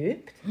alltid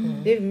djupt.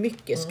 Det är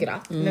mycket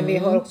skratt, men vi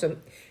har också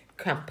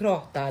kan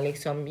prata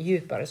liksom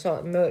djupare så,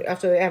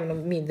 alltså även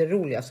om mindre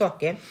roliga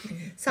saker.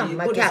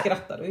 Samma både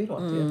skrattar och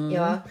gråter.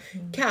 Ja,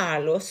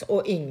 Carlos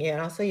och Inger,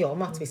 alltså jag och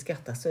Mats, vi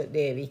skrattar så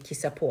vi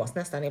kissar på oss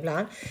nästan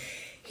ibland.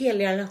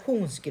 Hela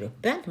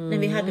relationsgruppen, när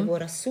vi hade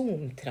våra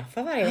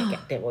Zoom-träffar varje vecka,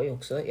 det var ju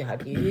också, jag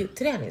hade ju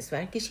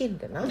träningsverk i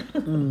kinderna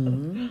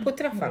på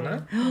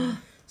träffarna.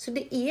 Så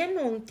det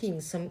är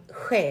någonting som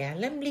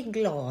själen blir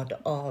glad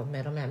av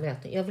med de här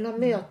mötena. Jag vill ha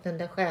möten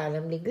där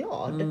själen blir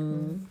glad.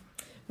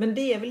 Men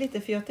det är väl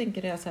lite, för jag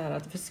tänker det är så här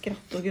att för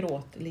skratt och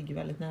gråt ligger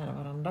väldigt nära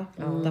varandra.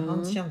 Det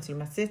hands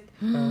känslomässigt.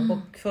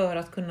 Och för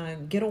att kunna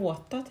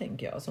gråta,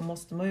 tänker jag, så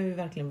måste man ju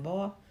verkligen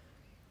vara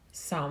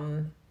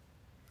sann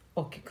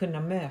och kunna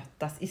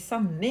mötas i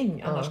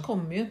sanning. Annars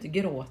kommer ju inte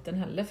gråten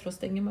heller, för då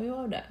stänger man ju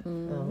av det.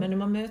 Men när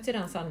man möter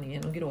den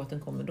sanningen och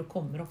gråten kommer, då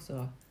kommer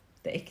också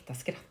det äkta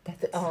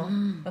skrattet.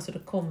 Alltså då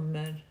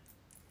kommer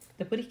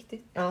det på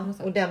riktigt. Ja,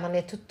 och där man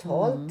är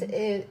totalt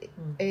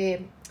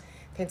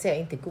kan inte säga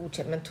inte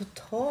godkänd, men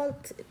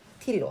totalt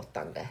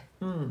tillåtande.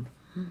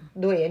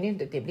 Då är det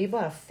inte, det blir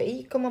bara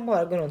fejk om man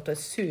bara går runt och är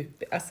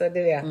super, alltså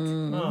det vet,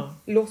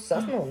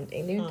 låtsas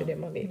någonting, det är ju inte det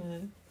man vill.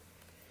 Nej.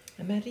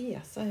 Men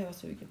resa är jag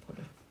sugen på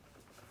det.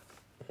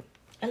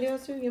 Eller jag är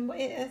sugen på,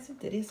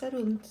 inte resa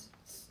runt,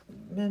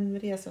 men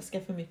resa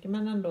ska för mycket,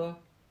 men ändå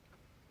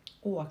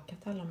åka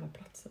till alla de här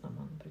platserna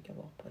man brukar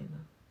vara på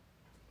innan.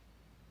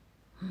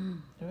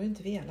 Jag har ju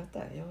inte velat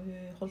det. Jag har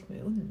ju hållit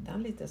mig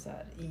undan lite så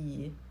här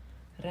i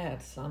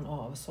rädslan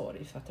av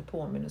sorg, för att det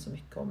påminner så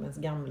mycket om ens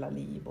gamla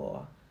liv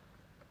och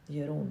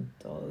gör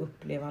ont och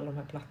uppleva alla de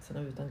här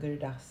platserna utan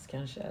gurdas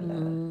kanske. Eller.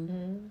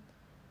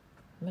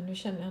 Men nu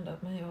känner jag ändå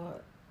att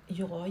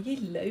jag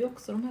gillar ju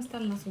också de här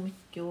ställena så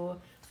mycket, och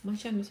man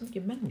känner så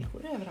mycket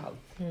människor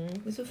överallt.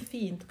 Det är så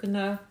fint att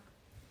kunna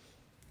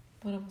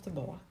bara vara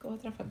tillbaka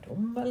och träffa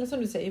dem. Eller som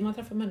du säger, man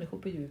träffar människor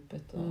på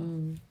djupet.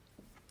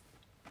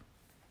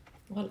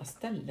 Och alla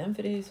ställen,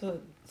 för det är ju så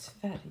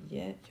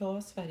Sverige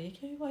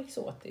kan ju vara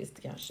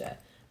exotiskt kanske.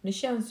 Men det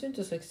känns ju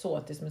inte så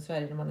exotiskt med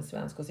Sverige när man är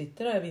svensk och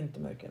sitter där i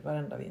vintermörkret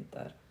varenda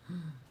vinter.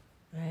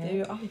 Det är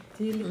ju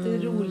alltid lite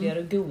roligare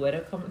och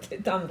godare att komma till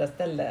ett andra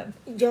ställen.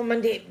 Ja,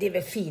 men det är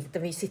väl fint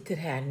att vi sitter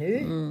här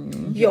nu.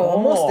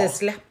 Jag måste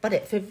släppa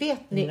det. För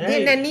vet ni, det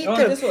är när ni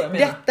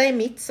detta är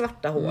mitt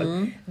svarta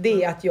hål.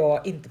 Det är att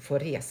jag inte får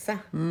resa.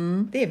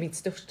 Det är mitt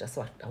största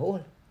svarta hål.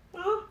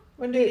 Ja,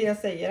 men det är det jag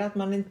säger, att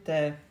man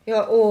inte...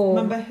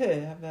 Man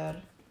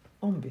behöver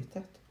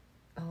ombytet.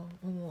 Ja,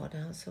 vad var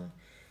det alltså?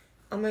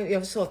 Ja, men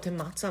jag sa till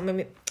Mats,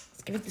 men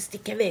ska vi inte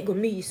sticka iväg och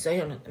mysa?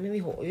 Men vi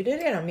har ju det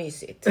redan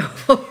mysigt.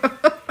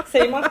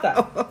 Säger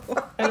Marta?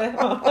 Eller?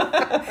 Va?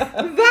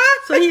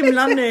 Så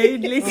himla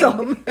nöjd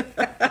liksom.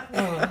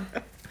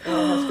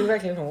 Man skulle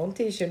verkligen ha en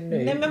t-shirt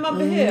nu. Nej, men man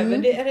behöver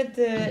det.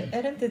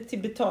 Är det inte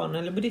tibetanerna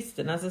eller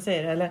buddhisterna som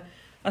säger det? Eller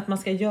att man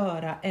ska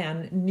göra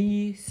en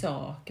ny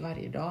sak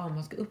varje dag.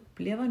 Man ska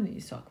uppleva en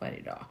ny sak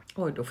varje dag.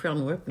 Oj, då får jag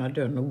nog öppna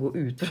dörren och gå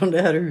ut från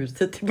det här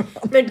huset ibland.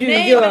 Men du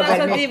gör men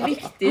alltså, det är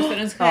viktigt för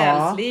ens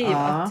själsliv.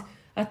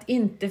 Att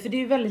inte, för det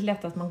är ju väldigt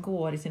lätt att man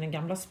går i sina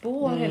gamla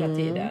spår hela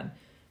tiden.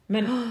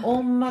 Men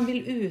om man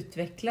vill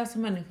utvecklas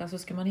som människa, så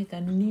ska man hitta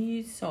en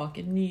ny sak,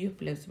 en ny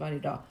upplevelse varje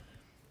dag.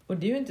 Och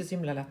det är ju inte så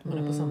himla lätt att man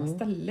är på samma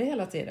ställe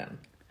hela tiden.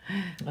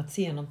 Att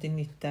se någonting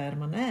nytt där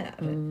man är.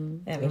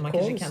 Även om man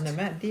kanske kan det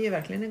med. Det är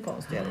verkligen en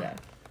konst att göra det.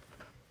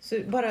 Så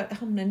bara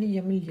hamna i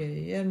nya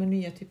miljöer med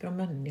nya typer av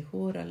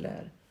människor.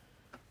 Eller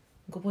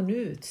gå på en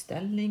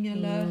utställning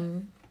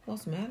eller vad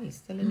som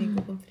helst. Eller ni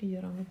går på en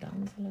frigörande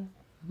dans. Eller...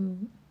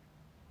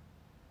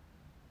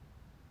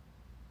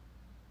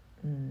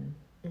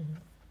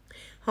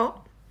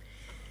 Ja.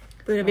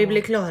 Börjar vi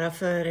bli klara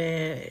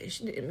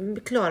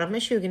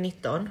med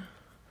 2019?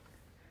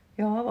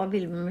 Ja, vad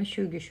vill vi med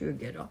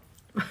 2020 då?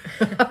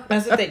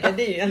 Men så tänker jag,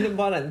 det är ju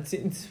bara en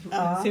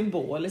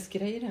symbolisk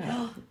grej det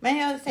här. Men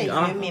jag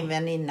säger ju min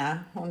väninna,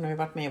 hon har ju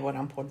varit med i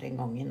våran podd en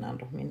gång innan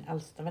då, min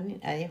äldsta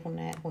väninna,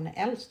 hon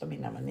är äldst av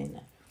mina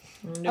väninnor.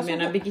 Du alltså,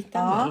 menar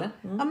Birgitta eller?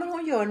 Ja, men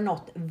hon gör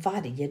något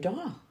varje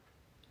dag.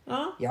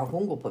 Ja,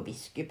 hon går på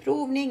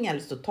whiskyprovning, eller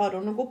så tar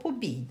hon och går på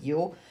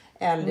bio.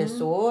 Eller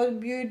så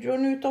bjuder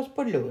hon ut oss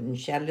på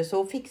lunch. Eller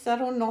så fixar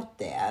hon något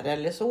där.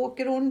 Eller så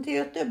åker hon till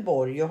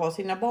Göteborg och har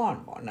sina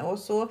barnbarn. Och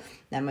så,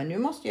 nej men nu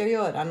måste jag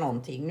göra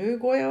någonting. Nu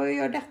går jag och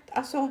gör detta.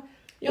 Alltså,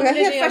 jag är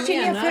helt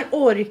fascinerad för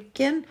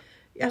orken.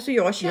 Alltså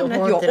jag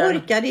känner att jag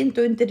orkar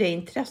inte och inte det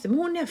intresse. Men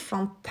hon är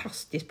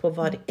fantastisk på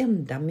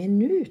varenda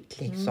minut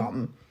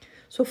liksom.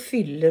 Så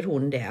fyller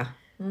hon det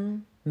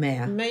med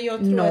någonting. Men jag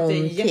tror att det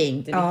är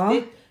jätteviktigt. Ja.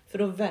 För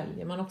då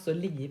väljer man också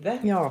livet.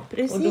 Ja,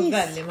 precis. Och då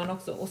väljer man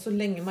också, och så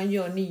länge man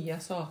gör nya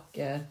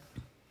saker,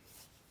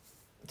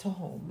 så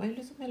har man ju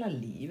liksom hela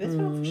livet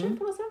framför sig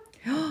på något sätt.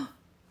 Ja,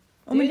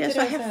 och men det är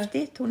så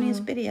häftigt. Hon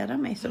inspirerar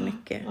mig så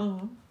mycket.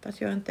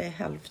 Fast jag inte är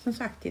hälften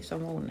så aktiv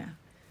som hon är.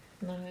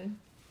 Nej.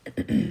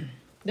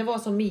 Det var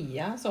som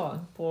Mia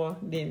sa på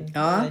din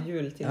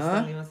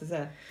jultillställning, man ska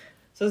säga.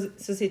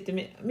 Så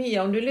sitter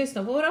Mia, om du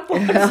lyssnar på våra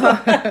podd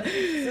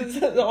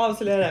så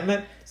avslöjar det.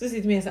 Men så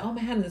sitter Mia och säger, men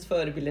hennes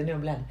förebilder när jag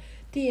blev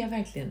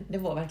det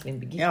var verkligen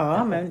Birgitta.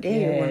 Ja, men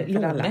det är ju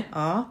för alla.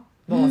 Ja.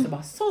 Var så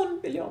bara, sån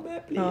vill jag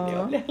med bli när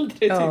jag blir äldre.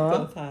 Typ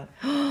så här.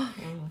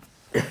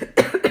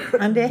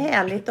 Men det är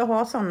härligt att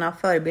ha sådana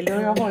förebilder.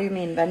 Och jag har ju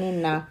min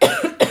väninna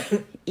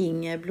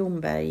Inger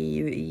Blomberg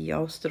i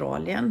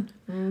Australien.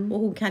 Och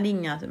hon kan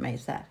ringa till mig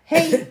så här,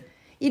 hej,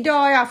 idag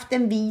har jag haft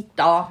en vit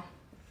dag.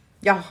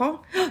 Jaha,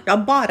 jag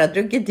har bara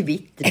druckit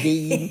vitt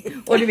vin.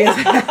 Och du vet,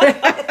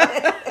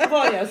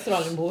 Var i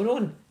Australien bor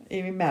hon?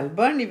 i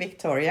Melbourne, i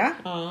Victoria.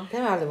 Ja. Det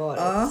har aldrig varit.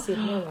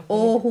 Ja. Och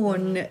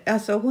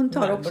hon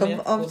tar Melbourne också är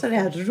av jättegott.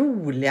 sådär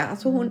roliga,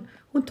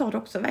 hon tar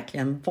också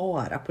verkligen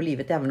vara på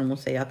livet, även om hon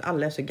säger att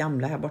alla är så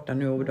gamla här borta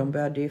nu och de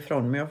började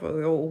ifrån mig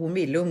och hon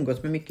vill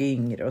umgås med mycket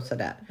yngre och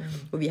sådär.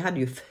 Och vi hade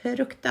ju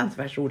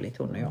fruktansvärt roligt,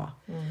 hon och jag.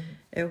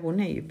 Hon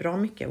är ju bra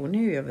mycket, hon är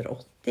ju över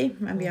 80,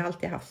 men vi har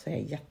alltid haft så här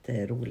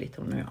jätteroligt,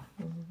 hon och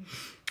jag.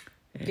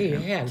 Det är ju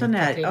härligt, Sån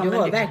här, Katrin. ja, Du men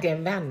har det-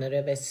 verkligen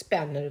vänner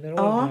spänner över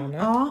Ja, åldrarna.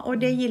 ja, och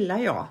det gillar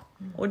jag.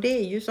 Och det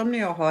är ju som när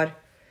jag har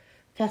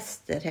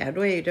fester här.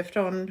 Då är det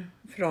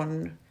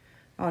från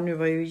ja, nu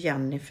var ju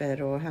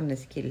Jennifer och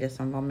hennes kille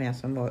som var med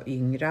som var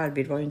yngre.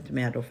 Arvid var ju inte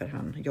med då för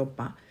han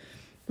jobbade.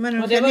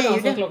 Men Och det sen var är de ju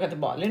som det, skulle åka till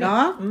Bali nu.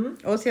 ja,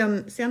 och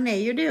sen är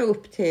ju det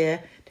upp till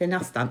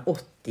nästan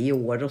 80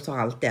 år och så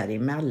allt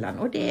däremellan.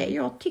 Och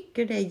jag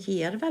tycker det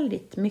ger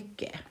väldigt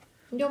mycket.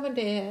 Ja, men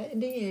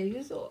det är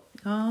ju så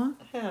Ja.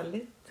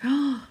 härligt.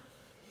 Ja.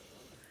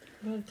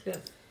 Verkligen.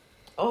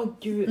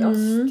 Gud,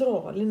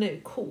 Australien är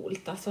ju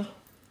coolt alltså.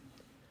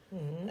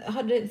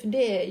 För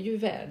det är ju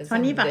världens Har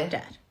ni ände. varit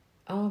där?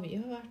 Ja, vi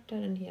har varit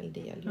där en hel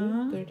del.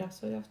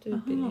 Gurdas har ju haft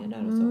utbildningar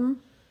där och så.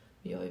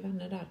 Vi har ju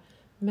vänner där.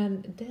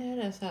 Men där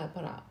är så här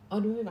bara, ja,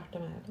 du har ju varit där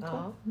med.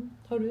 Ja.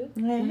 Har du?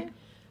 Nej.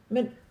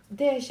 Men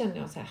det känner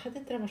jag så här, hade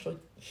inte det varit så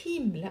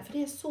himla, för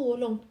det är så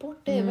långt bort,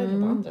 det är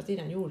verkligen på andra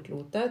sidan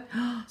jordklotet.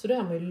 Så då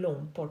är man ju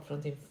långt bort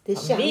från sin Det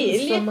familj.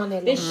 känns som man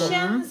är Det långt bort.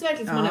 känns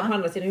verkligen som man är på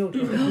andra sidan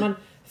jordklotet. Man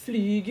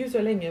flyger ju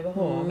så länge över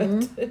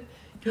havet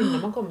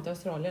innan man kommer till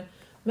Australien.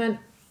 Men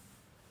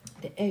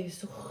det är ju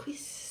så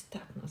schysst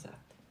där på något sätt.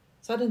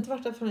 Så hade det inte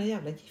varit för de här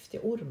jävla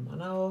giftiga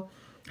ormarna och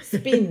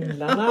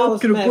spindlarna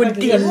Och som är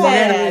verkligen krokodiller.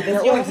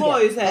 världens- Jag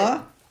har ju så här,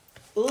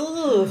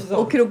 Ja.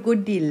 Och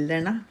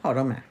krokodillerna har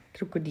de med.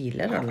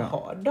 Krokodiler har de.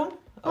 har de?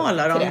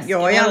 Talar om. Träsk Jag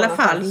har i alla har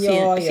fall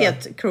Ja, ja.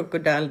 sett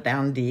Crocodile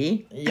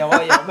Dundee.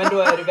 Ja, men då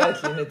är det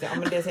verkligen inte, ja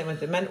men det ser man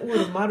inte. Men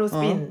ormar och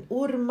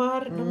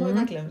ormar, de har ju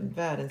verkligen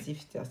världens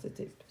giftigaste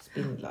typ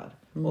spindlar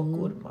och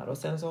ormar. Och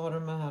sen så har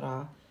de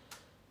här,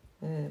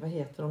 vad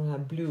heter de här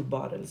blue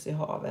bottles i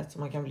havet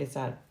som man kan bli så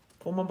här,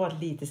 får man bara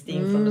lite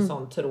sting från en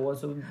sån tråd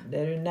så det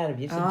är ju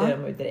nervgift så dör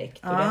man ju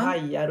direkt. Och det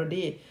hajar och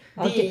det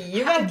är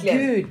ju verkligen.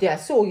 Gud, där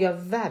såg jag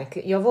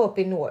verkligen. Jag var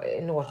uppe i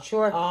North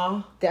Shore.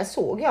 Ja. Där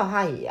såg jag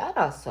hajar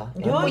alltså.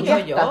 Ja, och ja,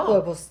 hjärtat ja.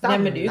 går på stanna.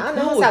 Nej, men det är ju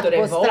när man coolt satt och det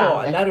på är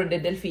stranden. valar och det är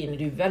delfiner.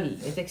 Det är ju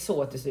väldigt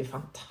exotiskt. Det är ett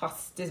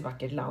fantastiskt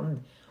vackert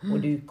land. Och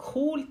det är ju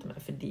coolt med,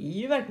 för det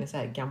är ju verkligen så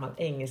här gammal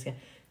engelska.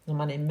 När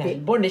man är i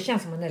Melbourne, det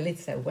känns som man är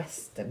lite så här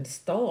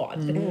westernstad.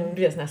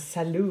 Du vet såna här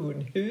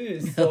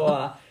saloonhus och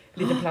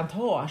lite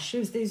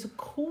plantagehus. Det är ju så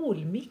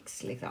cool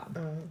mix liksom.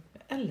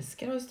 Jag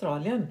älskar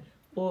Australien.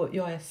 Och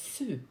jag är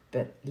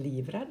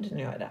superlivrädd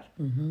när jag är där.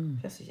 För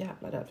jag är så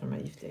jävla rädd för de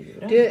här giftiga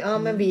djuren. Ja,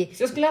 men vi...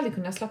 Så jag skulle aldrig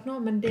kunna slappna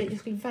av, men jag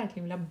skulle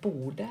verkligen vilja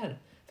bo där.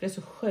 För det är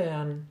så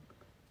skön.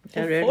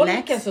 Där Och är folk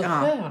relax, är så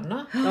ja.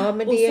 sköna. Ja,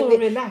 men och det så är,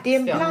 relax, det är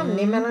en ja.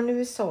 blandning mellan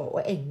USA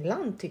och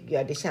England tycker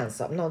jag det känns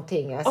som.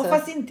 Någonting. Alltså, Ja,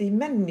 fast inte i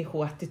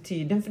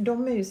människoattityden. För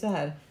de är ju så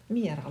här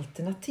mer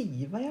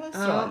alternativa i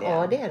Australien.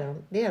 ja, det är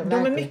de. Det är de De är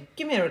verkligen.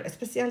 mycket mer,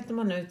 speciellt när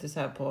man är ute så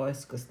här på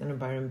östkusten och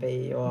Byron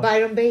Bay. Och,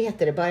 Byron Bay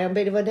heter det. Byron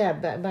Bay, det var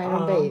där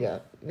Byron Bay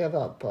vi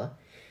var på.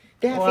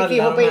 Där Och fick vi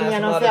alla hoppa de in här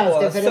genom som hade på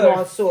fönstret för det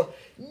var surf. så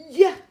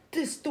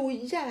jättestor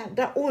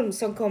jädra orm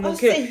som kom Vad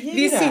omkring. säger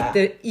Vi du?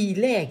 sitter i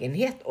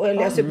lägenhet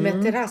eller alltså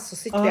med terrass och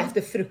sitter vi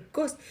efter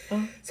frukost. Så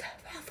här,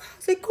 vad fan,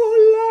 så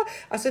kolla!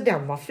 Alltså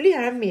den var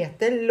flera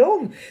meter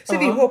lång. Så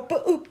vi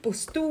hoppade upp på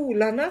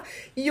stolarna.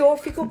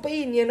 Jag fick hoppa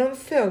in genom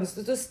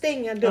fönstret och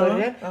stänga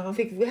dörren.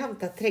 Fick vi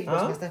hämta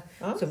trädgårdsmästaren.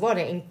 Så var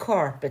det en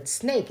carpet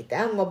snake.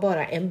 Den var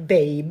bara en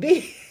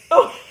baby.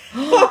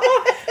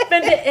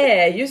 Men det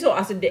är ju så,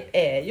 alltså det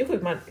är ju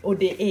sjukt. Och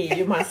det är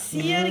ju, man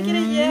ser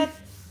grejer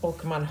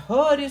och man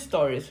hör ju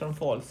stories från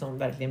folk som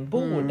verkligen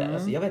bor där.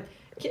 Alltså jag vet,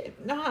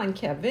 han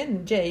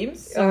Kevin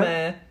James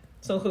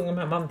som sjunger de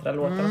här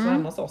mantralåtarna som var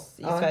hemma hos oss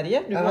i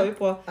Sverige. Du var ju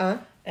på...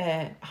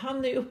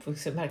 han är ju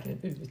uppvuxen verkligen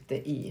ute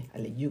i,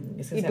 eller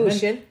djungeln ska jag säga,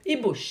 bushen. men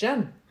i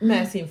bushen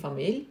med sin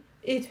familj.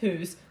 I ett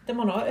hus där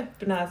man har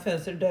öppna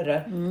fönster och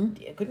dörrar.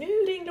 Det nu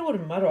ringde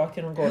ormar rakt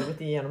genom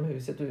golvet igenom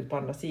huset och ut på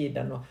andra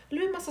sidan. Och det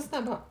är en massa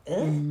snabba.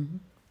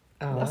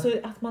 Alltså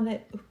att man är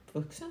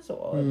uppvuxen så.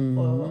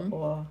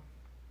 Och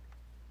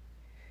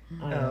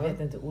jag vet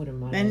inte,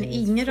 ormar. Men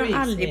Inger har freaks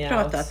aldrig me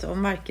pratat out.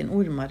 om varken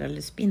ormar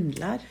eller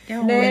spindlar. Det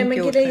har Nej, hon men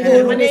inte gjort. grejen för är-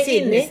 henne. Man i är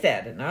Sydney. inne i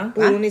städerna.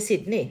 Bor hon i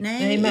Sydney?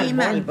 Nej, i i Melbourne.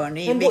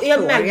 Melbourne. I Hon Victoria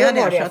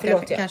Melbourne var det, där, så att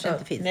förlåt, det ja. kanske Ja.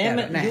 inte finns Nej, där.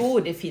 men Nej. jo,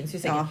 det finns ju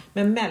säkert. Ja.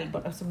 Men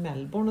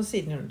Melbourne och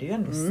Sydney, det är ju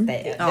ändå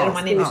städer. Ja, Om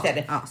man är inne i ja,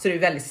 städer. ja. Så det är ju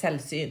väldigt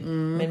sällsynt.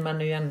 Men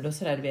man är ju ändå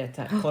sådär, du vet,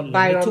 här,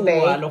 kolla i Byron Bay.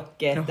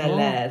 toalocket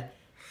eller...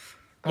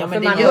 Ja, Ja, för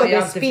men det man gör hörde ju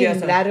alltid, för jag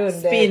spindlar så-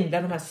 under-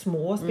 Spindlar, de här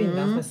små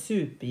spindlarna som är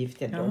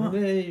supergiftiga.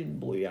 De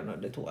bor ju gärna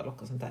under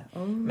toalock och sånt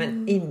där.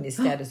 Men inne i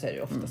städer så är det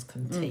ju oftast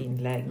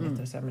contained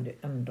lägenheter och så här, men det är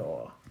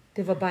ändå...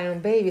 Det var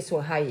Byron Bay vi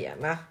såg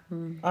hajarna.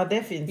 Ja,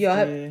 det finns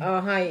Ja, ju. ja,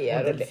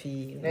 hajar. Och Och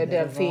delfiner.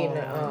 delfiner,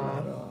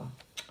 valar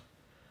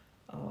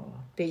ja. och-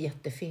 Det är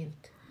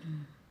jättefint.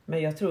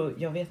 Men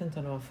jag vet inte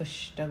om det var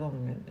första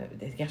gången.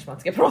 Det kanske man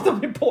ska prata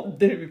om i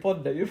podden. Vi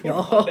poddar ju Ja,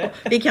 fortfarande.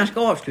 vi kanske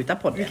ska avsluta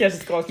podden. Vi kanske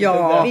ska avsluta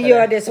Ja, där. Vi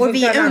gör det så och får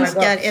vi ta en annan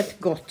önskar gång. ett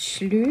gott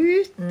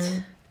slut.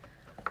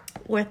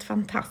 Och ett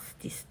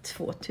fantastiskt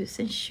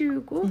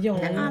 2020 Ja.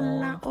 med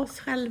alla oss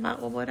själva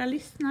och våra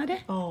lyssnare.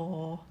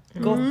 Ja,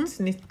 gott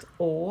nytt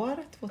år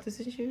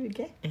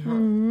 2020.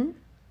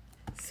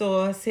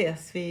 Så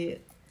ses vi.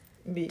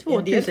 En del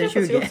 2020.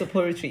 träffas vi också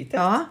på retreatet.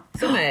 Ja.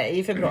 Som är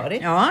i februari.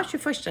 Ja,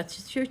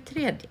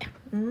 21-23.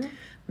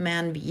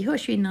 Men vi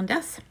hörs ju innan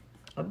dess.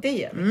 Ja, det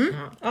gör vi.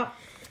 Ja.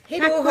 Hej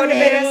då, Tack och ha det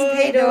hej. bäst.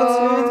 Hej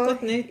då.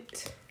 Gott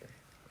nytt.